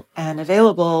legal and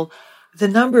available, the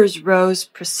numbers rose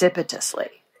precipitously.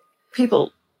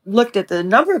 People looked at the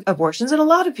number of abortions, and a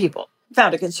lot of people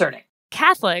found it concerning.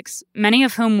 Catholics, many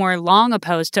of whom were long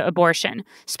opposed to abortion,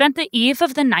 spent the eve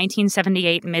of the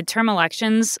 1978 midterm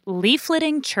elections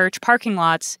leafleting church parking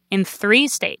lots in 3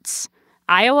 states: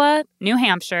 Iowa, New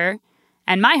Hampshire,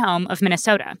 and my home of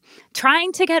Minnesota,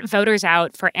 trying to get voters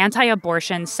out for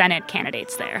anti-abortion Senate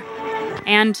candidates there.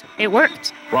 And it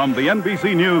worked. From the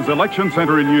NBC News Election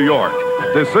Center in New York,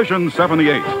 Decision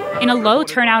 78. In a low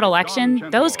turnout election,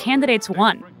 those candidates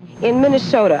won. In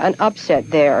Minnesota, an upset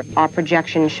there. Our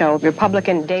projections show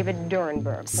Republican David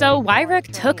Durenberg. So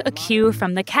Weyrich took a cue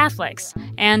from the Catholics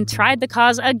and tried the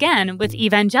cause again with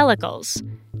evangelicals.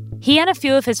 He and a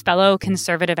few of his fellow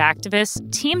conservative activists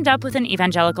teamed up with an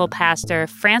evangelical pastor,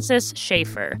 Francis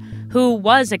Schaeffer, who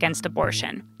was against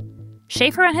abortion.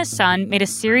 Schaeffer and his son made a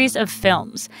series of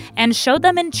films and showed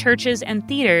them in churches and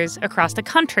theaters across the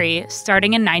country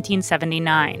starting in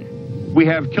 1979. We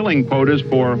have killing quotas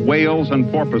for whales and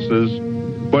porpoises,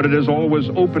 but it is always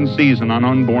open season on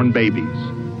unborn babies.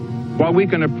 While we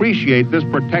can appreciate this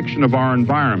protection of our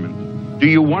environment, do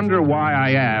you wonder why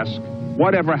I ask,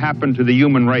 whatever happened to the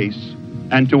human race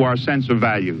and to our sense of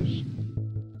values.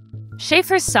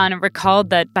 Schaefer's son recalled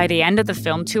that by the end of the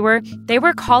film tour, they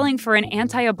were calling for an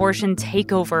anti-abortion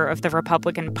takeover of the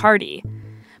Republican Party.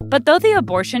 But though the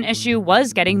abortion issue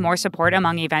was getting more support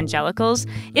among evangelicals,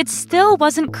 it still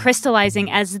wasn't crystallizing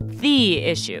as the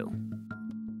issue.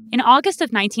 In August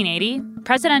of 1980,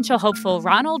 presidential hopeful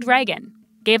Ronald Reagan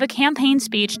gave a campaign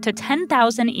speech to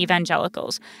 10,000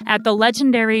 evangelicals at the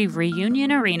legendary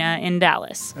Reunion Arena in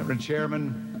Dallas. Reverend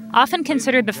Chairman, often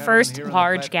considered the first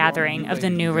large gathering of the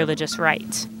new religious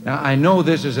right. now, I know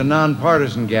this is a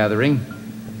nonpartisan gathering,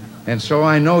 and so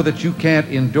I know that you can't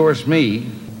endorse me,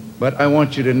 but I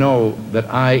want you to know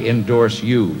that I endorse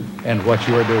you and what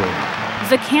you are doing.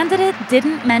 The candidate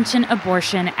didn't mention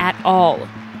abortion at all,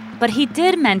 but he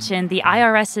did mention the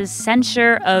IRS's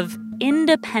censure of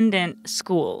independent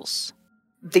schools.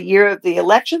 The year of the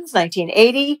elections,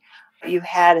 1980, you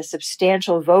had a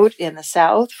substantial vote in the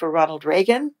South for Ronald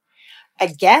Reagan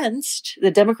against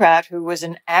the Democrat who was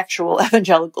an actual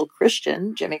evangelical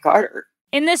Christian, Jimmy Carter.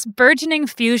 In this burgeoning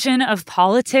fusion of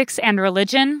politics and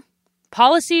religion,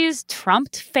 policies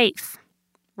trumped faith.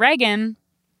 Reagan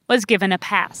was given a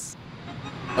pass.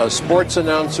 A sports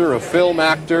announcer, a film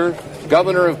actor,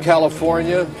 governor of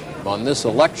California. On this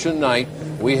election night,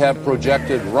 we have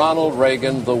projected Ronald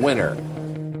Reagan the winner.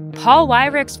 Paul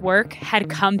Weirich's work had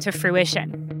come to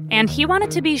fruition, and he wanted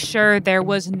to be sure there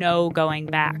was no going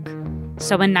back.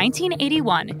 So in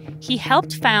 1981, he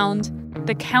helped found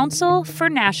the Council for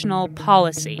National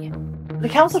Policy. The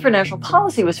Council for National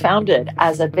Policy was founded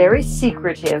as a very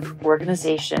secretive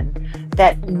organization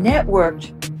that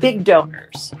networked big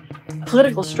donors,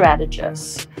 political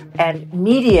strategists, and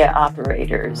media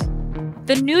operators.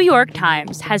 The New York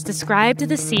Times has described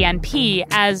the CNP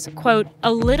as, quote,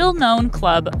 a little-known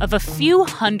club of a few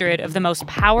hundred of the most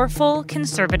powerful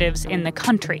conservatives in the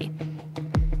country.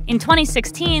 In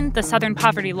 2016, the Southern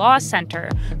Poverty Law Center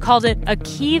called it a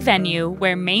key venue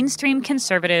where mainstream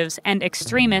conservatives and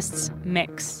extremists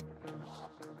mix.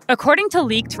 According to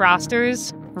leaked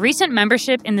rosters, recent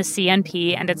membership in the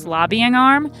CNP and its lobbying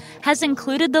arm has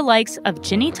included the likes of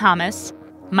Ginny Thomas,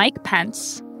 Mike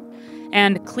Pence,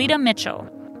 and Cleta Mitchell,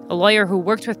 a lawyer who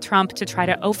worked with Trump to try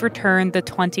to overturn the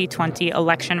 2020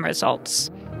 election results,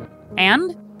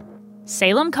 and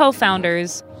Salem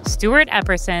co-founders Stuart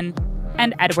Epperson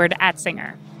and Edward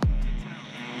Atzinger.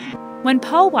 When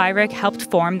Paul Weirich helped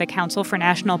form the Council for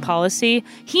National Policy,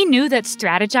 he knew that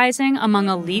strategizing among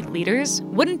elite leaders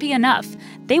wouldn't be enough.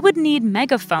 They would need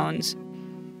megaphones.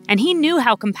 And he knew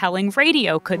how compelling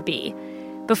radio could be.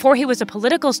 Before he was a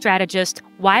political strategist,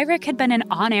 Weirich had been an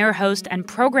on-air host and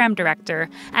program director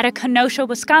at a Kenosha,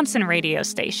 Wisconsin radio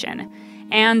station,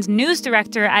 and news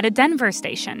director at a Denver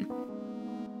station.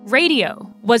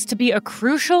 Radio was to be a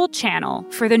crucial channel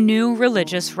for the new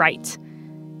religious right,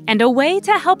 and a way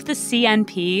to help the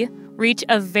CNP reach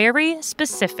a very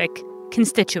specific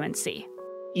constituency.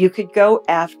 You could go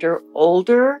after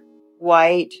older,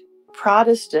 white,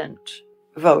 Protestant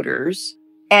voters,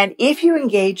 and if you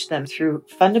engage them through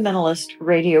fundamentalist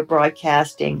radio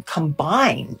broadcasting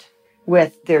combined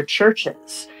with their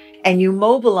churches, and you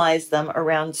mobilize them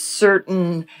around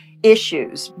certain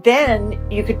issues, then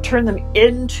you could turn them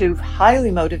into highly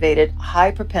motivated,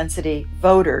 high-propensity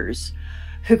voters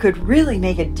who could really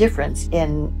make a difference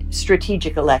in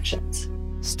strategic elections.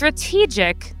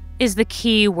 Strategic is the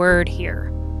key word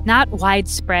here, not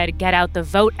widespread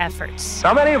get-out-the-vote efforts.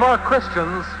 Now, many of our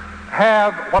Christians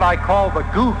have what I call the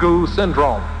goo-goo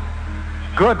syndrome.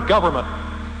 Good government.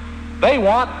 They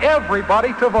want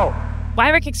everybody to vote.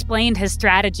 Weirich explained his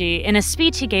strategy in a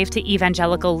speech he gave to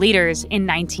evangelical leaders in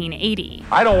 1980.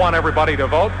 I don't want everybody to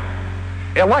vote.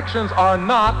 Elections are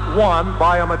not won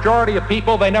by a majority of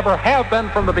people. They never have been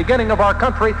from the beginning of our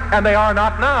country, and they are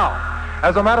not now.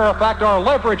 As a matter of fact, our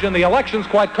leverage in the elections,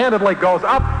 quite candidly, goes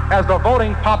up as the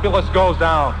voting populace goes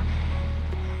down.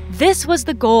 This was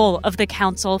the goal of the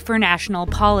Council for National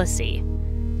Policy,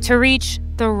 to reach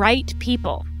the right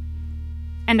people.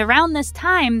 And around this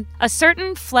time, a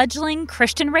certain fledgling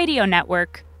Christian radio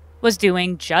network was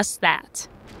doing just that.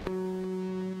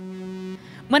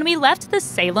 When we left the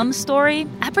Salem story,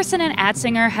 Epperson and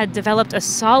Atzinger had developed a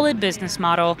solid business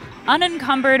model,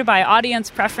 unencumbered by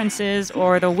audience preferences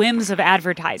or the whims of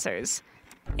advertisers.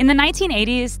 In the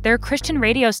 1980s, their Christian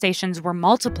radio stations were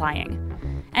multiplying.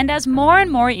 And as more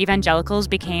and more evangelicals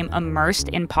became immersed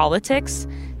in politics,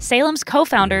 Salem's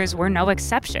co-founders were no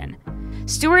exception.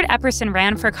 Stuart Epperson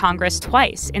ran for Congress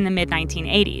twice in the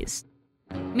mid-1980s.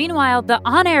 Meanwhile, the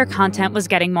on-air content was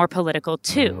getting more political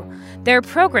too. Their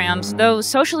programs, though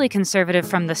socially conservative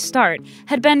from the start,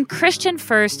 had been Christian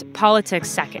first, politics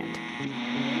second.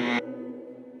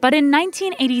 But in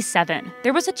 1987,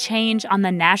 there was a change on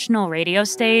the national radio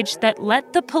stage that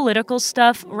let the political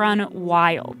stuff run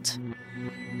wild.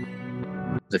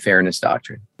 The Fairness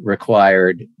Doctrine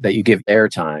required that you give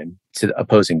airtime to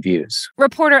opposing views.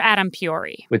 Reporter Adam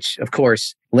Piori. Which, of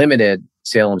course, limited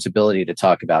Salem's ability to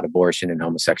talk about abortion and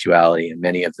homosexuality and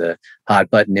many of the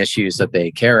hot-button issues that they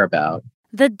care about.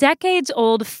 The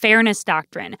decades-old Fairness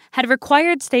Doctrine had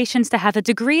required stations to have a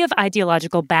degree of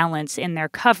ideological balance in their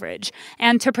coverage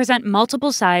and to present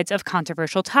multiple sides of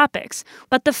controversial topics.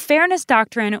 But the Fairness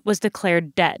Doctrine was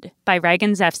declared dead by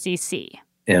Reagan's FCC.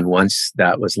 And once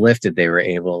that was lifted, they were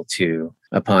able to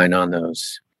opine on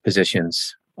those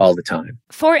positions all the time.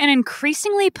 For an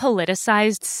increasingly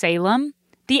politicized Salem,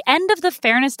 the end of the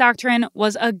Fairness Doctrine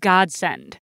was a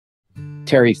godsend.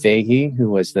 Terry Fahey, who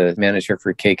was the manager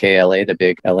for KKLA, the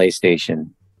big LA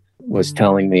station, was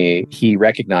telling me he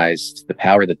recognized the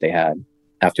power that they had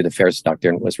after the Fairness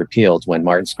Doctrine was repealed when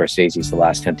Martin Scorsese's The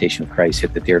Last Temptation of Christ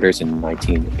hit the theaters in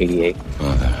 1988.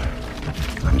 Father,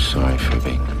 I'm sorry for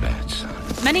being the bad son.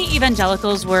 Many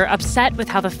evangelicals were upset with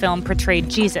how the film portrayed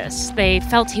Jesus. They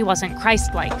felt he wasn't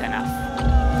Christ-like enough.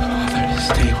 Father,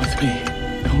 stay with me.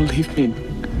 Don't leave me.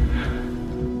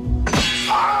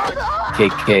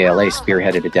 KKLA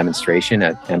spearheaded a demonstration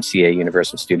at MCA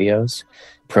Universal Studios.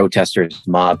 Protesters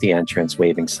mobbed the entrance,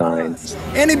 waving signs.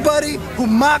 Anybody who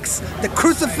mocks the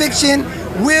crucifixion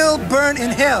will burn in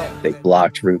hell. They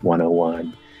blocked Route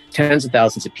 101. Tens of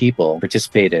thousands of people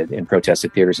participated in protests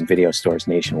at theaters and video stores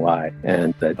nationwide.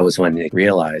 And that was when they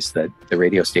realized that the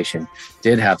radio station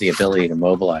did have the ability to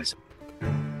mobilize.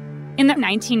 In the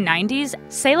 1990s,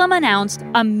 Salem announced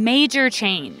a major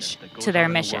change to their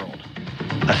mission.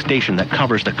 A station that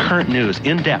covers the current news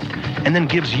in depth and then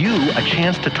gives you a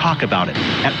chance to talk about it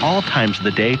at all times of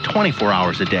the day, 24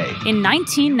 hours a day. In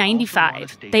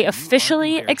 1995, they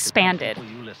officially expanded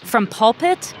from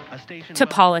pulpit to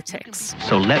politics.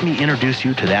 So let me introduce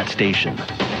you to that station,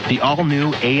 the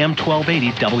all-new AM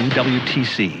 1280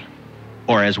 WWTC,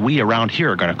 or as we around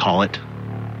here are going to call it,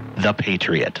 The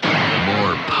Patriot.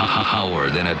 More power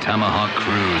than a Tomahawk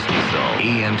cruise missile.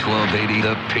 AM 1280,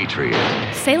 The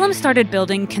Patriot. Salem started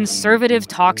building conservative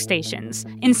talk stations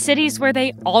in cities where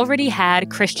they already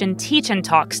had Christian teach and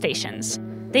talk stations.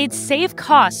 They'd save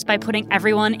costs by putting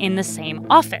everyone in the same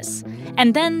office.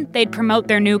 And then they'd promote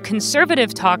their new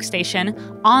conservative talk station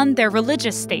on their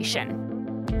religious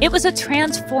station. It was a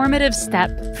transformative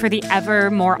step for the ever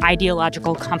more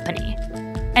ideological company.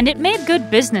 And it made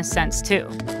good business sense, too.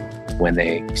 When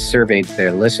they surveyed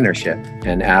their listenership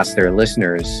and asked their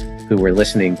listeners who were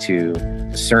listening to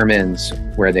sermons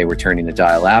where they were turning the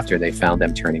dial after, they found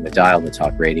them turning the dial to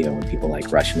talk radio and people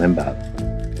like Rush Limbaugh.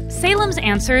 Salem's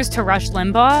answers to Rush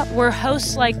Limbaugh were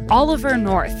hosts like Oliver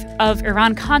North of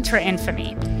Iran-Contra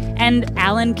infamy and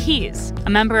Alan Keyes, a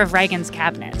member of Reagan's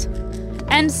cabinet.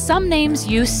 And some names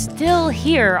you still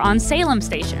hear on Salem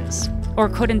stations, or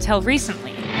could until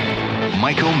recently.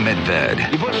 Michael Medved,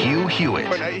 Hugh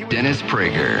Hewitt, Dennis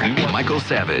Prager, Michael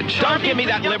Savage. Don't give me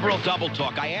that liberal double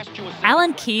talk. I asked you.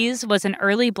 Alan Keyes was an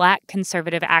early black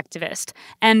conservative activist,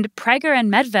 and Prager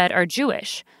and Medved are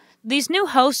Jewish. These new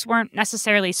hosts weren't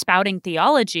necessarily spouting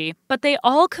theology, but they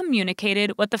all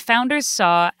communicated what the founders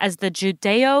saw as the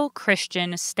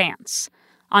Judeo-Christian stance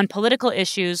on political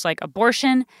issues like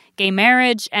abortion, gay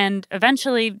marriage, and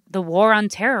eventually the war on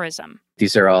terrorism.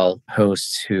 These are all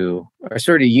hosts who are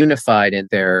sort of unified in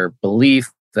their belief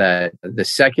that the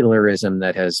secularism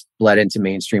that has bled into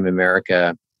mainstream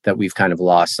America, that we've kind of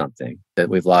lost something, that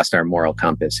we've lost our moral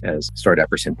compass, as Stuart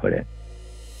Epperson put it.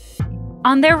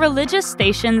 On their religious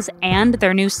stations and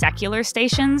their new secular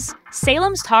stations,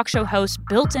 Salem's talk show hosts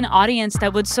built an audience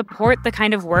that would support the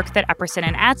kind of work that Epperson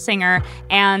and Atzinger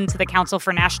and the Council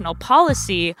for National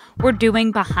Policy were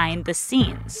doing behind the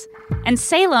scenes. And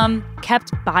Salem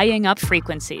kept buying up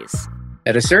frequencies.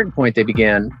 At a certain point, they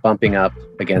began bumping up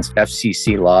against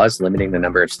FCC laws limiting the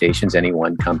number of stations any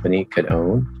one company could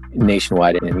own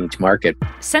nationwide in each market.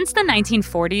 Since the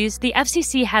 1940s, the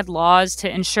FCC had laws to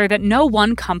ensure that no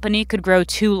one company could grow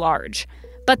too large.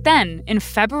 But then, in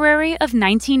February of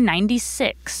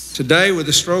 1996... Today, with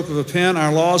the stroke of a pen,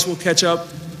 our laws will catch up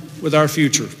with our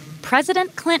future.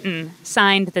 President Clinton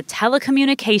signed the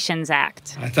Telecommunications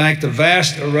Act. I thank the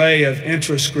vast array of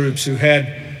interest groups who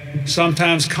had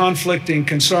sometimes conflicting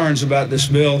concerns about this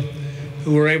bill,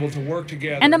 who were able to work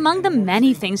together. And among the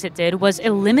many things it did was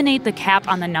eliminate the cap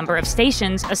on the number of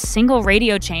stations a single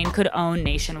radio chain could own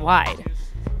nationwide.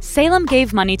 Salem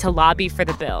gave money to lobby for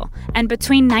the bill, and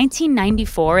between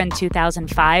 1994 and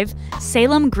 2005,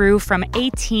 Salem grew from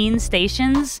 18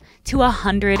 stations to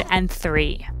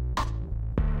 103.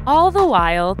 All the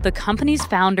while, the company's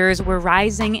founders were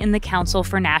rising in the Council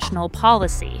for National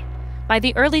Policy. By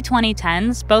the early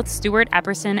 2010s, both Stuart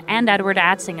Epperson and Edward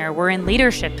Atzinger were in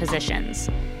leadership positions.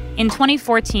 In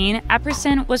 2014,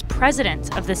 Epperson was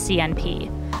president of the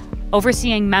CNP,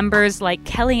 overseeing members like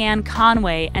Kellyanne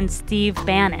Conway and Steve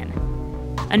Bannon.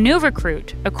 A new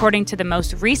recruit, according to the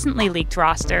most recently leaked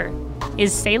roster,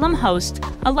 is Salem host,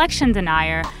 election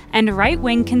denier, and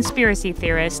right-wing conspiracy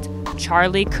theorist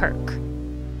Charlie Kirk.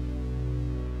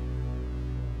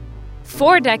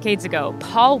 4 decades ago,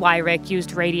 Paul Weyrich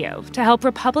used radio to help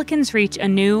Republicans reach a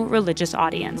new religious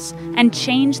audience and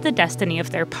change the destiny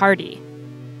of their party.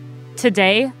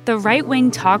 Today, the right-wing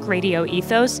talk radio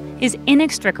ethos is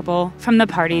inextricable from the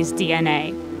party's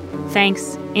DNA,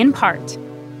 thanks, in part,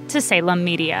 to Salem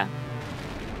Media.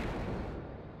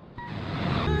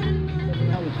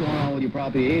 What's going on with your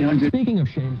property? 800. Speaking of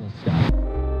shameful stuff.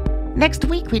 Next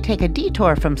week, we take a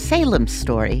detour from Salem's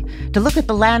story to look at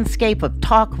the landscape of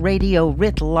talk radio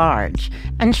writ large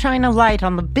and shine a light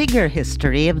on the bigger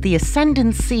history of the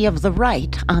ascendancy of the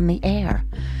right on the air.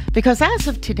 Because as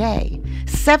of today,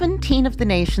 17 of the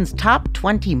nation's top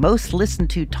 20 most listened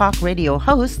to talk radio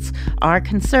hosts are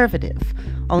conservative.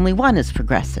 Only one is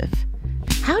progressive.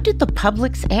 How did the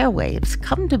public's airwaves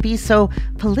come to be so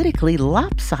politically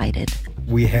lopsided?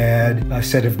 We had a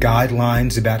set of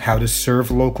guidelines about how to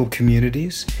serve local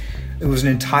communities. It was an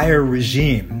entire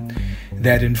regime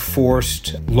that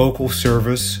enforced local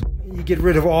service. You get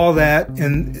rid of all that,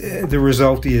 and the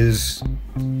result is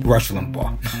Rush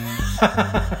Limbaugh.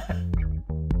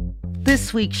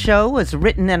 This week's show was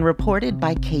written and reported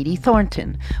by Katie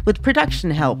Thornton, with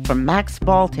production help from Max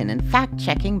Balton and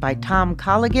fact-checking by Tom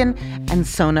Colligan and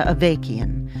Sona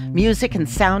Avakian. Music and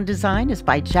sound design is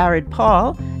by Jared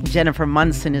Paul. Jennifer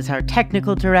Munson is our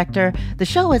technical director. The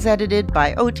show is edited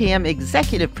by OTM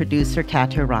executive producer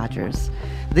Katya Rogers.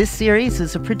 This series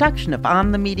is a production of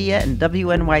On the Media and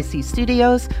WNYC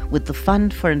Studios with the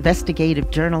Fund for Investigative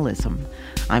Journalism.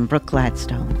 I'm Brooke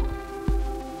Gladstone.